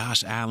sputtering, the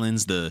Josh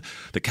Allens, the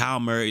Kyle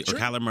Murray or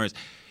Kyler Murrays,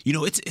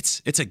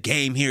 it's a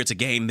game here, it's a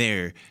game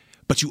there.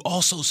 But you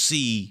also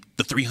see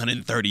the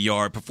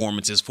 330-yard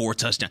performances, 4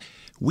 touchdowns.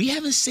 We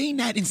haven't seen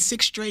that in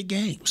 6 straight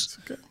games.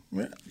 Okay.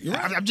 Yeah, you're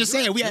right. I'm just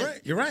saying.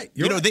 You're right.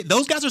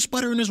 Those guys are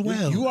sputtering as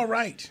well. You are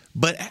right.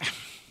 But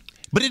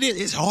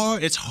it's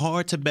hard. It's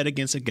hard to bet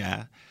against a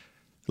guy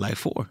like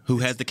Four who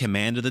has the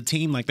command of the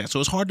team like that.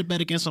 So it's hard to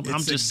bet against him.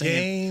 I'm just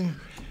saying.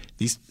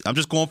 I'm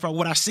just going for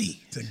what I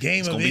see. It's a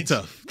game of inches.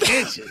 Tough.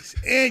 Inches.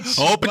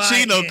 Oh,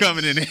 Pacino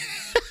coming in.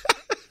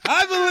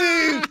 I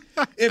believe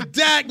if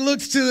Dak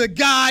looks to the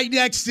guy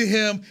next to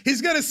him,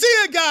 he's going to see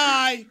a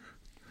guy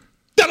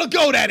that'll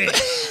go that inch.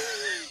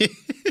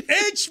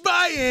 Inch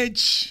by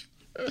inch.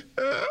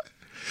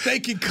 They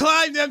can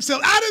climb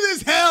themselves out of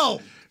this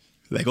hell.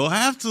 They're going to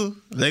have to.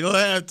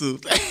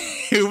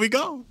 Here we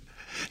go.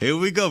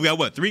 We got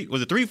what? 3?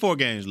 Was it 3, 4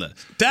 games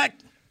left? Dak.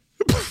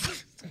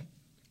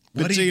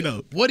 What are you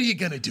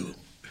going to do?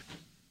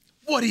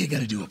 What are you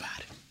going to do about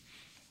it?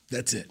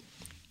 That's it.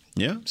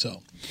 Yeah. So,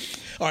 all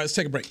right, let's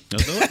take a break.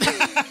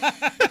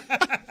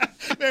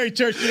 Barry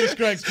Church, Jimmy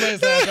Scruggs,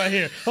 Players Lounge right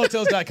here.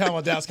 Hotels.com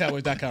on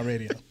DallasCowboys.com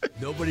radio.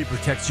 Nobody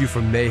protects you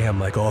from mayhem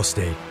like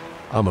Allstate.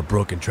 I'm a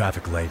broken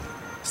traffic light.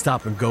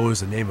 Stop and go is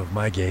the name of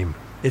my game.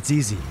 It's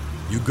easy.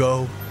 You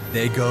go,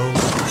 they go.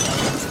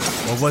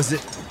 Or was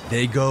it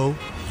they go,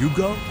 you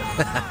go?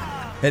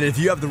 And if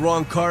you have the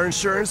wrong car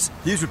insurance,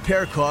 these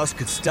repair costs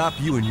could stop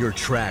you in your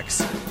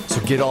tracks.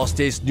 So get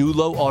Allstate's new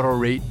low auto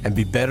rate and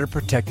be better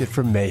protected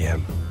from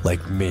mayhem,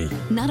 like me.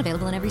 Not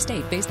available in every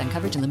state based on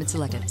coverage and limits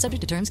selected.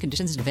 Subject to terms,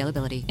 conditions, and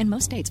availability. In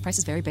most states,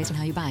 prices vary based on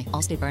how you buy.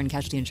 Allstate Bar and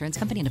Casualty Insurance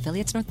Company and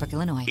affiliates, Northbrook,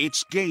 Illinois.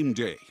 It's game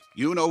day.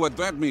 You know what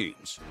that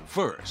means.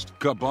 First,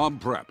 kebab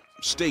prep.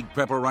 Steak,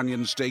 pepper,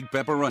 onion, steak,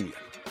 pepper, onion.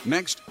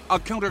 Next, a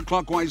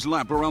counterclockwise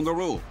lap around the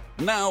room.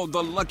 Now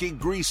the lucky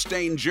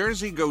grease-stained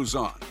jersey goes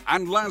on.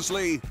 And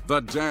lastly, the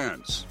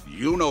dance.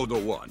 You know the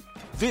one.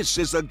 This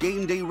is a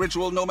game day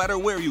ritual no matter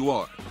where you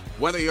are.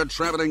 Whether you're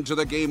traveling to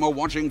the game or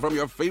watching from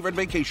your favorite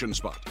vacation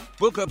spot,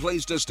 book a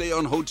place to stay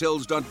on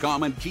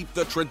Hotels.com and keep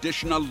the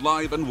tradition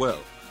alive and well.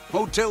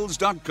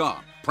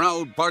 Hotels.com,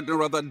 proud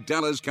partner of the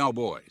Dallas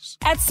Cowboys.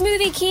 At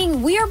Smoothie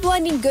King, we are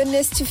blending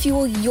goodness to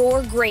fuel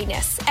your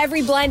greatness.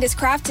 Every blend is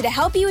crafted to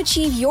help you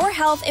achieve your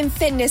health and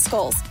fitness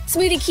goals.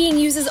 Smoothie King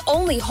uses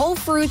only whole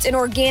fruits and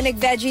organic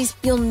veggies.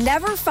 You'll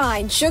never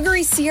find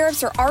sugary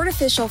syrups or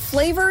artificial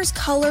flavors,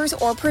 colors,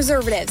 or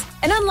preservatives.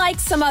 And unlike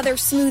some other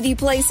smoothie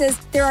places,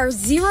 there are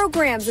 0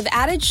 grams of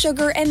added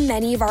sugar in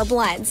many of our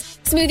blends.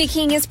 Smoothie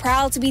King is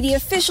proud to be the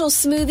official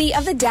smoothie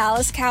of the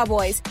Dallas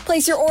Cowboys.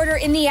 Place your order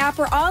in the app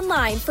or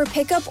online for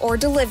pickup or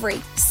delivery.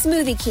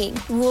 Smoothie King,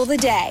 rule the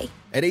day.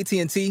 At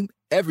AT&T,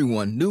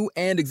 everyone, new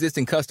and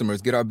existing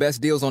customers, get our best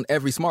deals on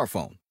every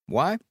smartphone.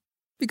 Why?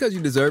 Because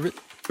you deserve it.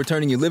 For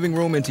turning your living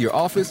room into your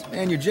office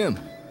and your gym.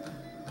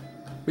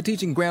 For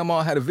teaching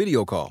Grandma how to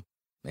video call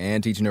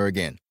and teaching her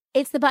again.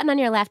 It's the button on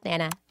your left,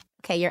 Nana.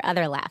 Okay, your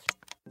other left.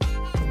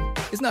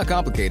 It's not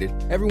complicated.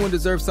 Everyone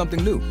deserves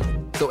something new.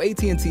 So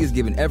AT&T is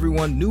giving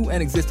everyone, new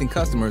and existing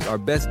customers, our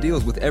best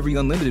deals with every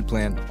unlimited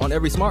plan on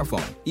every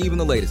smartphone, even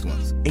the latest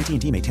ones.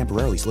 AT&T may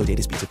temporarily slow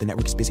data speeds if the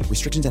network is busy.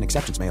 Restrictions and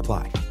exceptions may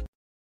apply.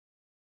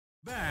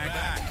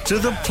 Back to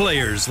the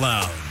Players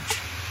Lounge.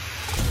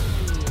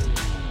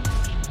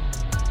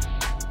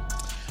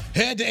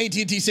 Head to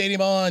AT&T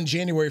Stadium on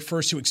January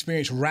 1st to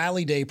experience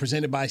Rally Day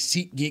presented by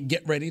SeatGeek.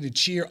 Get ready to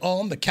cheer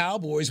on the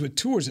Cowboys with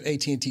tours of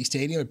AT&T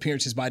Stadium,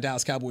 appearances by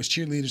Dallas Cowboys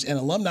cheerleaders and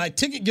alumni,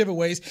 ticket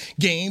giveaways,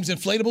 games,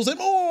 inflatables, and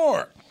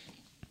more.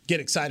 Get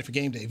excited for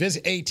game day.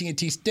 Visit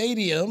AT&T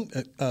Stadium.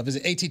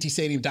 Visit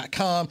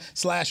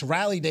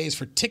AT&TStadium.com/Rally Days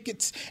for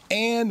tickets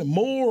and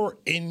more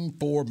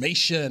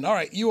information. All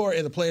right, you are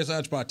in the Players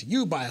Lounge, brought to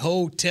you by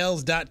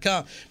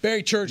Hotels.com.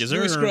 Barry Church,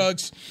 Jimmy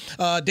Scruggs,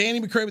 Danny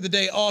McCray with the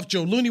day off,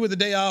 Joe Looney with the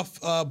day off.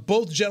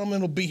 Both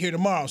gentlemen will be here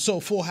tomorrow. So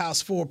full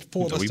house, four of us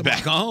tomorrow. We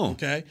back on.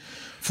 Okay,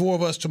 4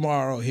 of us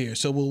tomorrow here.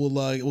 So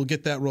we'll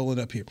get that rolling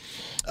up here.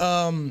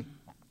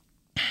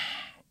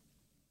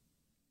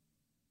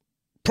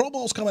 Pro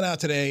Bowl's coming out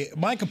today.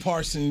 Micah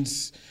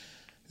Parsons,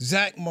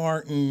 Zach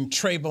Martin,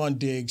 Trayvon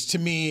Diggs, to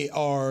me,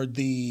 are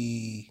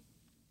the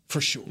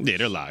for sure. Yeah,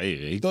 they're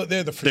live.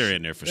 They're the for They're sure.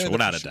 in there for sure,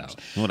 without a doubt.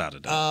 Without a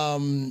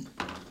doubt.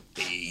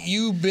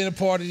 You've been a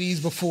part of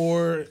these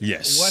before.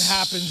 Yes. What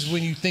happens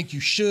when you think you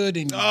should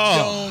and you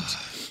don't?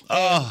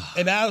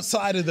 And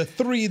outside of the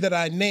 3 that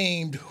I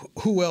named,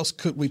 who else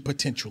could we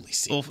potentially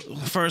see? Well,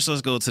 first,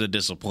 let's go to the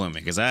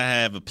disappointment, because I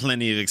have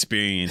plenty of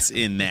experience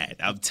in that.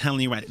 I'm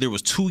telling you right, there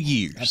was 2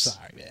 years. I'm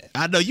sorry, man.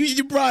 I know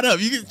you brought up.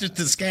 You just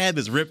the scab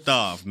is ripped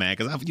off, man.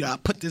 Because I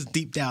put this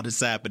deep down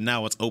inside, but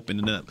now it's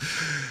opening up.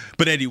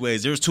 But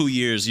anyways, there was 2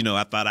 years.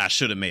 I thought I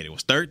should have made it. It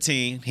was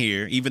 13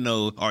 here, even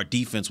though our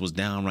defense was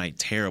downright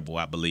terrible.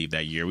 I believe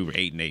that year we were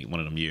 8-8 one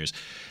of them years.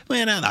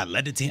 Man, I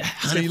led the team.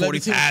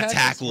 145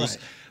 tackles.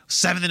 Right.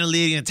 7th in the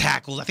league in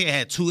tackles. I think I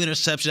had 2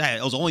 interceptions. I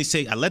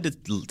led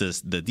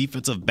the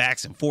defensive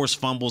backs in forced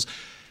fumbles.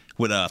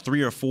 with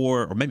 3 or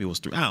 4, or maybe it was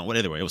 3. I don't know.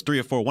 Either way, it was 3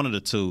 or 4, one of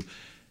the two.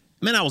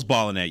 Man, I was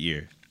balling that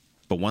year.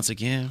 But once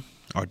again,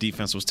 our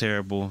defense was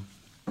terrible.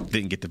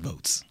 Didn't get the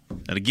votes.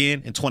 And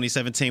again, in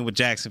 2017 with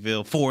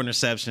Jacksonville, 4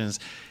 interceptions,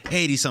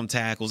 80-some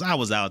tackles. I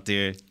was out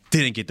there.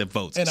 Didn't get the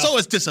votes. So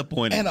it's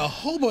disappointing. And a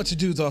whole bunch of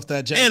dudes off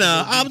that Jacksonville.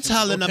 And I'm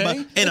telling them about.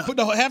 And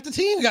half the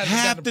team got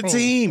half the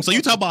team. So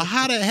you talk about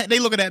how they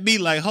looking at me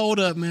like, hold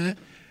up, man.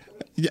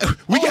 Yeah,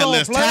 we got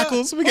less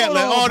tackles. We got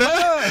all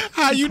that.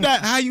 How you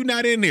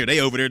not in there? They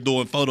over there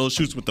doing photo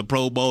shoots with the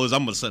Pro Bowls.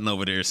 I'm sitting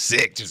over there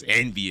sick, just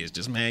envious.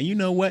 Just, man, you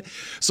know what?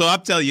 So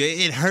I'm telling you,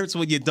 it hurts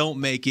when you don't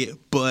make it.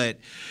 But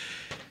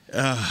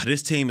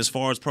this team, as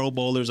far as Pro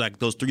Bowlers, like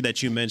those 3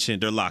 that you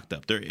mentioned, they're locked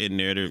up. They're in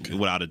there. They're,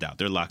 without a doubt,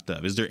 they're locked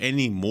up. Is there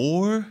any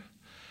more?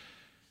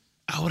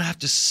 I would have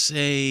to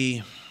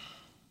say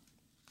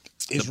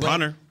the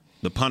punter.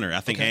 The punter. I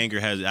think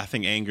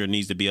Anger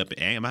needs to be up.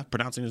 Am I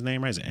pronouncing his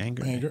name right? Is it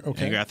Anger? Anger,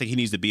 okay. Anger. I think he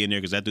needs to be in there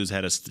because that dude's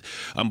had an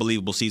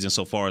unbelievable season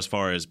so far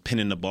as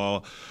pinning the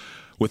ball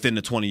within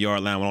the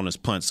 20-yard line on his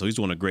punt. So he's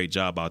doing a great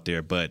job out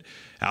there. But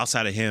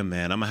outside of him,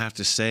 man, I'm gonna have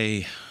to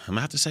say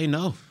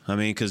no. I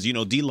mean, because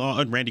D-Law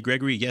and Randy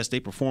Gregory, yes, they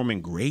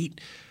performing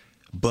great,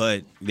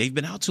 but they've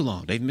been out too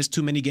long. They've missed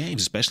too many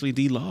games, especially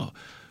D-Law.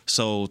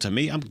 So to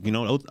me, I'm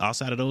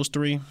outside of those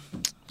 3,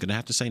 gonna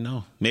have to say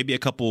no. Maybe a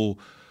couple.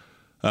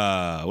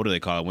 What do they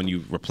call it when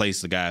you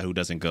replace the guy who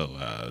doesn't go?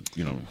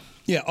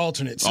 Yeah,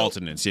 alternates.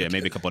 Alternates, yeah,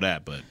 maybe a couple of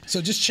that. But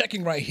so just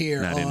checking right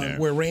here on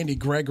where Randy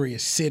Gregory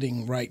is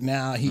sitting right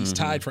now. He's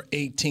tied for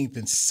 18th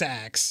in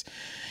sacks,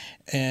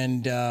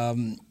 and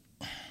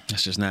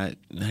that's just not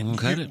gonna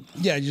cut it.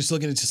 Yeah, just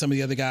looking into some of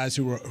the other guys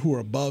who are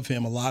above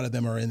him. A lot of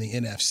them are in the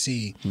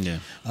NFC. Yeah.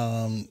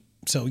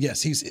 So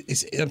yes, he's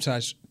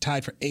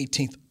tied for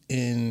 18th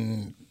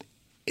in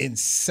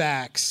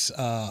sacks.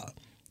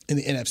 In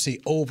the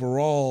NFC.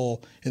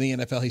 Overall, in the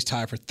NFL, he's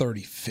tied for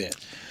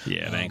 35th.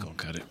 Yeah, that ain't going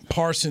to cut it.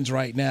 Parsons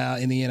right now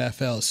in the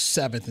NFL is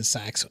 7th in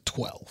sacks,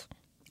 12.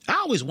 I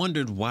always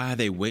wondered why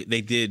they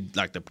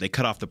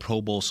cut off the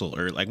Pro Bowl so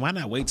early. Like, why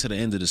not wait to the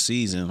end of the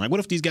season? Like, what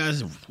if these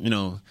guys,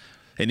 in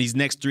these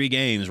next 3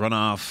 games run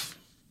off,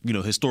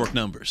 historic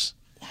numbers?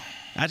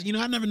 I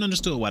never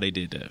understood why they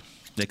did that.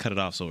 They cut it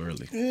off so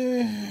early.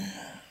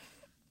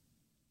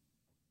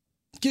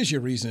 Gives you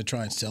a reason to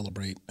try and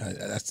celebrate.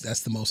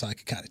 That's the most I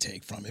could kind of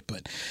take from it.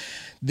 But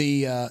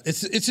the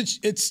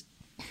it's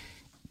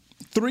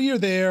 3 are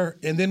there,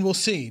 and then we'll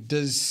see.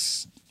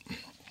 Does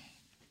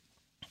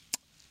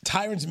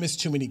Tyron's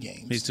missed too many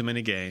games? Missed too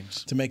many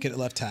games to make it at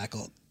left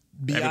tackle.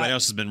 Everybody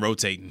else has been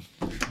rotating.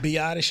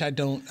 Biotish,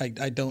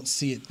 I don't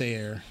see it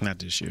there. Not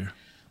this year.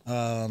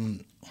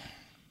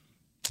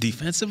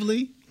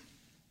 Defensively,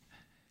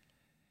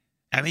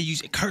 I mean,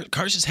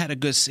 Kirsch has had a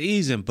good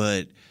season,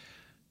 but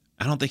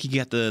I don't think he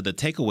got the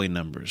takeaway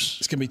numbers.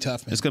 It's going to be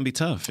tough, man. It's going to be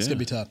tough. It's going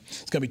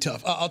to be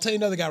tough. I'll tell you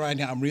another guy right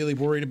now I'm really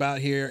worried about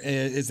here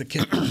is the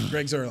kicker,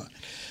 Greg Zuerlein.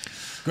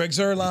 Greg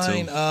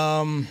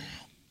Zuerlein,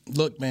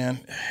 look, man,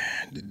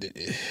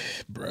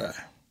 bruh.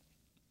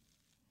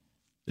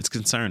 It's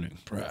concerning.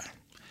 Bruh.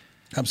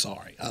 I'm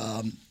sorry.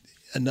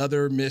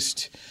 Another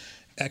missed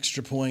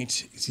extra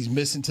point. He's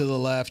missing to the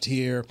left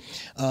here.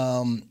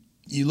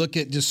 You look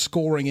at just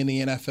scoring in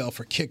the NFL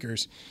for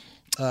kickers.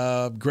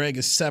 Greg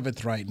is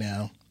 7th right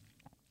now.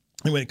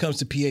 And when it comes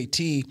to PAT,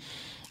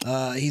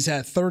 he's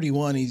had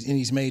 31 and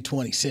he's made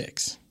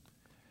 26.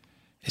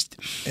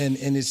 And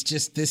it's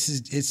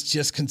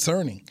just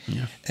concerning.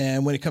 Yeah.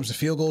 And when it comes to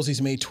field goals,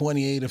 he's made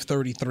 28 of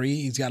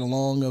 33. He's got a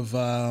long of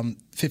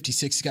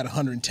 56. He's got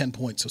 110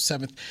 points. So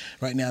 7th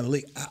right now in the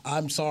league.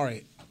 I'm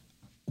sorry.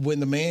 When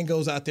the man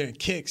goes out there and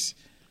kicks,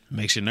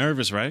 makes you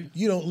nervous, right?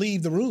 You don't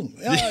leave the room.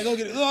 Go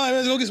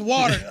get some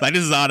water. Like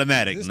this is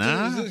automatic. You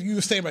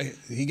can stay right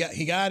here.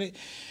 He got it,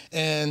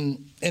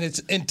 and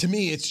to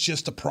me it's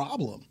just a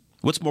problem.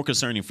 What's more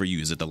concerning for you?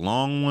 Is it the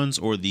long ones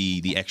or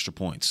the extra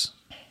points?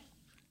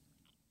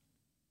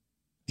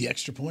 The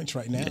extra points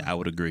right now. Yeah, I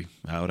would agree.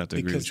 I would have to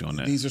agree with you on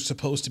that. These are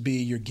supposed to be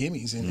your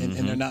gimmies, and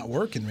they're not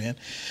working, man.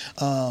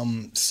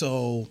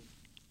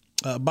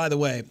 By the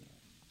way,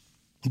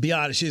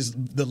 Biotish is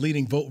the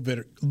leading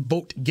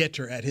vote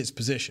getter at his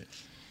position.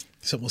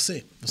 So we'll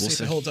see. We'll see if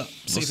it holds up.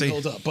 If it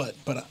holds up. But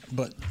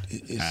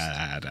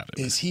I doubt it.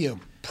 Is he a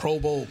Pro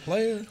Bowl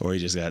player? Or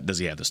does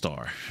he have the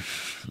star?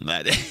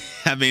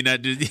 I mean,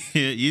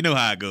 you know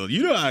how it goes.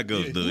 You know how it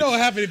goes, dude. You know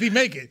what happens if he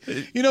make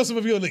it. You know some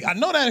of you are like, I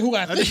know that who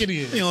I think it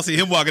is. You don't see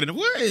him walking in the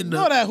word. I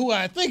know that who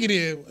I think it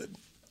is.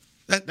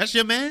 That's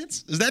your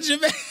man's? Is that your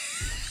man?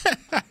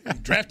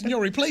 Drafting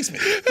your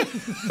replacement.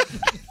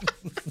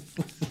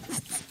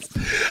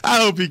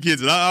 I hope he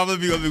gets it. I'm gonna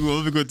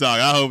be good talk.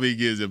 I hope he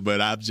gets it,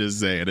 but I'm just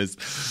saying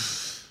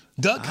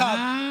Doug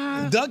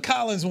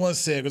Collins once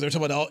said, because they're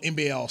talking about the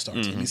NBA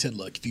All-Stars, and he said,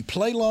 look, if you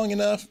play long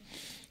enough,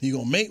 you're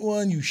gonna make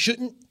one you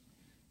shouldn't,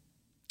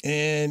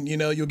 and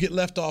you'll get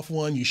left off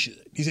one you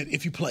should. He said,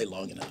 if you play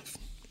long enough.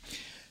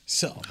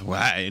 So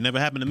it never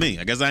happened to me.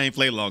 I guess I ain't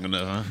played long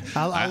enough,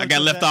 huh? I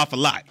got left off a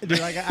lot. Dude,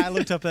 I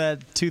looked up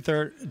that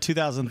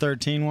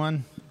 2013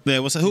 one. Yeah,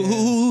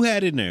 who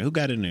had in there? Who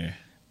got in there?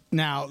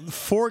 Now,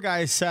 4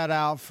 guys sat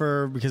out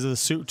because of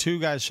the 2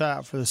 guys shot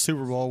out for the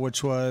Super Bowl,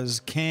 which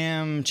was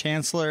Cam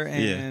Chancellor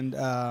and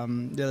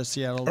the other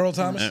Seattle Earl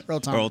Thomas.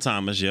 Earl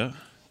Thomas, yeah.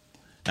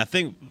 I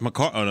think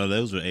McCarthy. Oh no,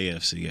 those were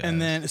AFC guys.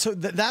 And then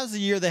that was the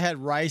year they had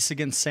Rice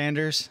against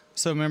Sanders.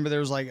 So remember, there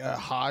was like a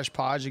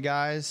hodgepodge of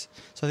guys.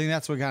 So I think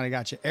that's what kind of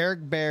got you.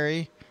 Eric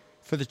Berry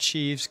for the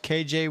Chiefs,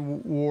 KJ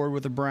Ward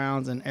with the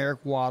Browns, and Eric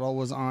Waddle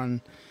was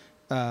on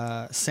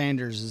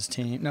Sanders'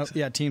 team. No,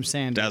 yeah, Team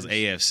Sanders. That was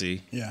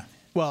AFC. Yeah.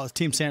 Well, it's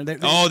Team Sanders.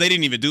 They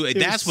didn't even do it.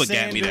 That's what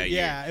got me that year.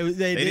 Yeah,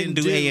 they didn't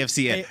do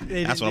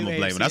AFC. That's what I'm going to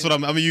blame. That's what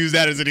I'm going to use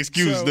that as an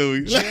excuse, so,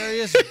 dude.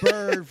 Jarius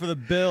Byrd for the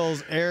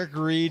Bills, Eric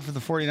Reed for the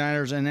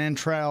 49ers, and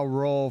Antrell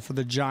Roll for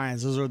the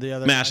Giants. Those are the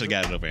other guys. I should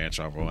have got it over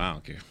Antrell Roll. I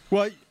don't care.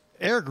 Well,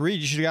 Eric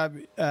Reed, you should have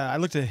got I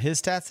looked at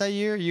his stats that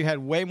year. You had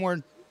way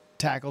more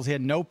tackles. He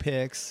had no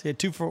picks. He had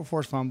 2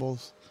 forced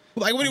fumbles.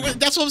 Like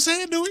that's what I'm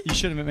saying, Dewey. You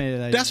should have made it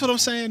that That's year. what I'm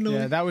saying, Dewey.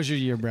 Yeah, that was your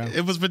year, bro.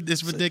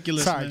 It's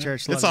ridiculous. Sorry, man.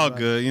 Church. It's all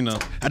good, you know.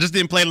 I just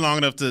didn't play long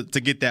enough to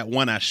get that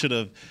one I should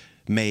have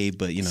made,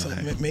 but you know. So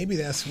maybe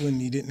that's when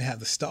you didn't have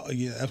the star.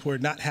 Yeah, that's where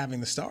not having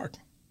the star.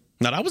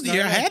 No, that was the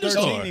year I had the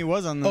star. He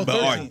was on the.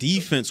 But our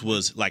defense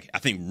was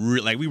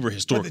we were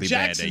historically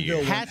bad that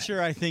year.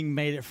 Hatcher, I think,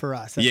 made it for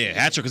us. That's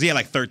Hatcher, because he had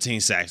like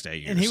 13 sacks that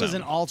year. And he was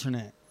an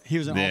alternate. He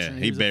was an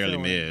alternate. He barely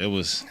made it. It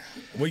was.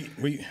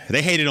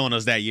 They hated on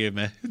us that year,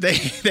 man. They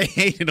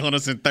hated on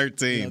us in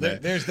 13. Man.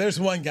 There's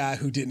one guy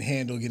who didn't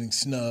handle getting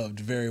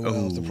snubbed very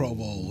well at the Pro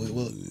Bowl.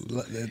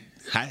 You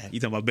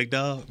talking about Big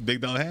Dog?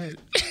 Big Dog had.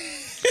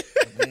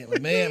 My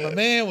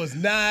man was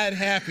not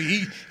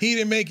happy. He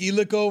didn't make you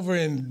look over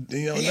and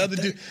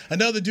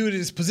another dude in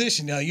his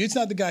position. Now it's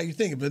not the guy you're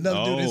thinking, but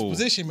another dude in his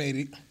position made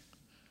it.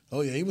 Oh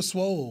yeah, he was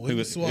swole. He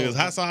was swole. He was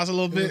hot sauce a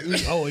little bit. He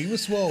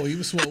was swole.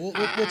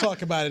 We'll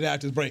talk about it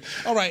after the break.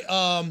 All right,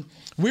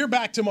 we're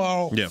back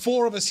tomorrow. Yeah.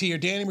 4 of us here.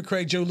 Danny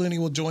McCray, Joe Looney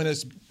will join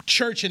us.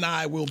 Church and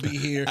I will be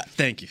here.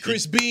 Thank you.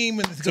 Chris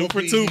Beam is going to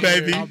be here. 2 for 2,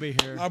 baby. I'll be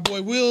here. Our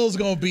boy Will's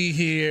going to be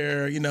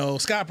here. You know,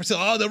 Scott Purcell.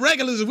 All the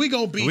regulars, we're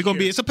going to be here. We're going to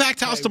be. It's a packed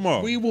house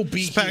tomorrow. We will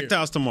be here. Packed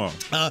house tomorrow.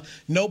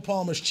 No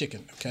Palmer's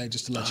chicken. Okay,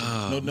 just to let you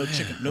know. No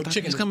chicken. No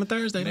chicken. It's coming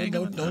Thursday.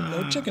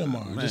 No chicken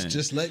tomorrow.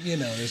 Just letting you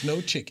know. There's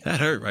no chicken.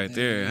 That hurt right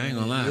there. I ain't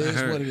going to lie. That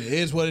hurt. It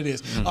is what it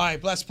is. All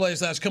right, Blessed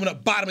Players Lounge coming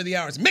up. Bottom of the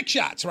hour. It's Mick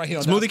Shots right here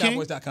on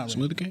DallasCowboys.com.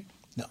 Smoothie King?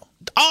 No.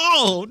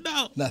 Oh,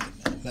 no.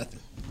 Nothing.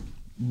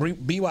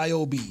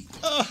 BYOB.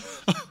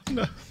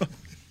 No.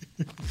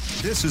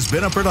 This has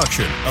been a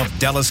production of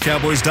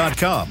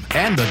DallasCowboys.com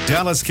and the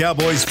Dallas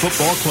Cowboys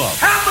Football Club.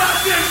 How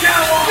about this,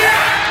 Cowboys?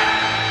 Yeah!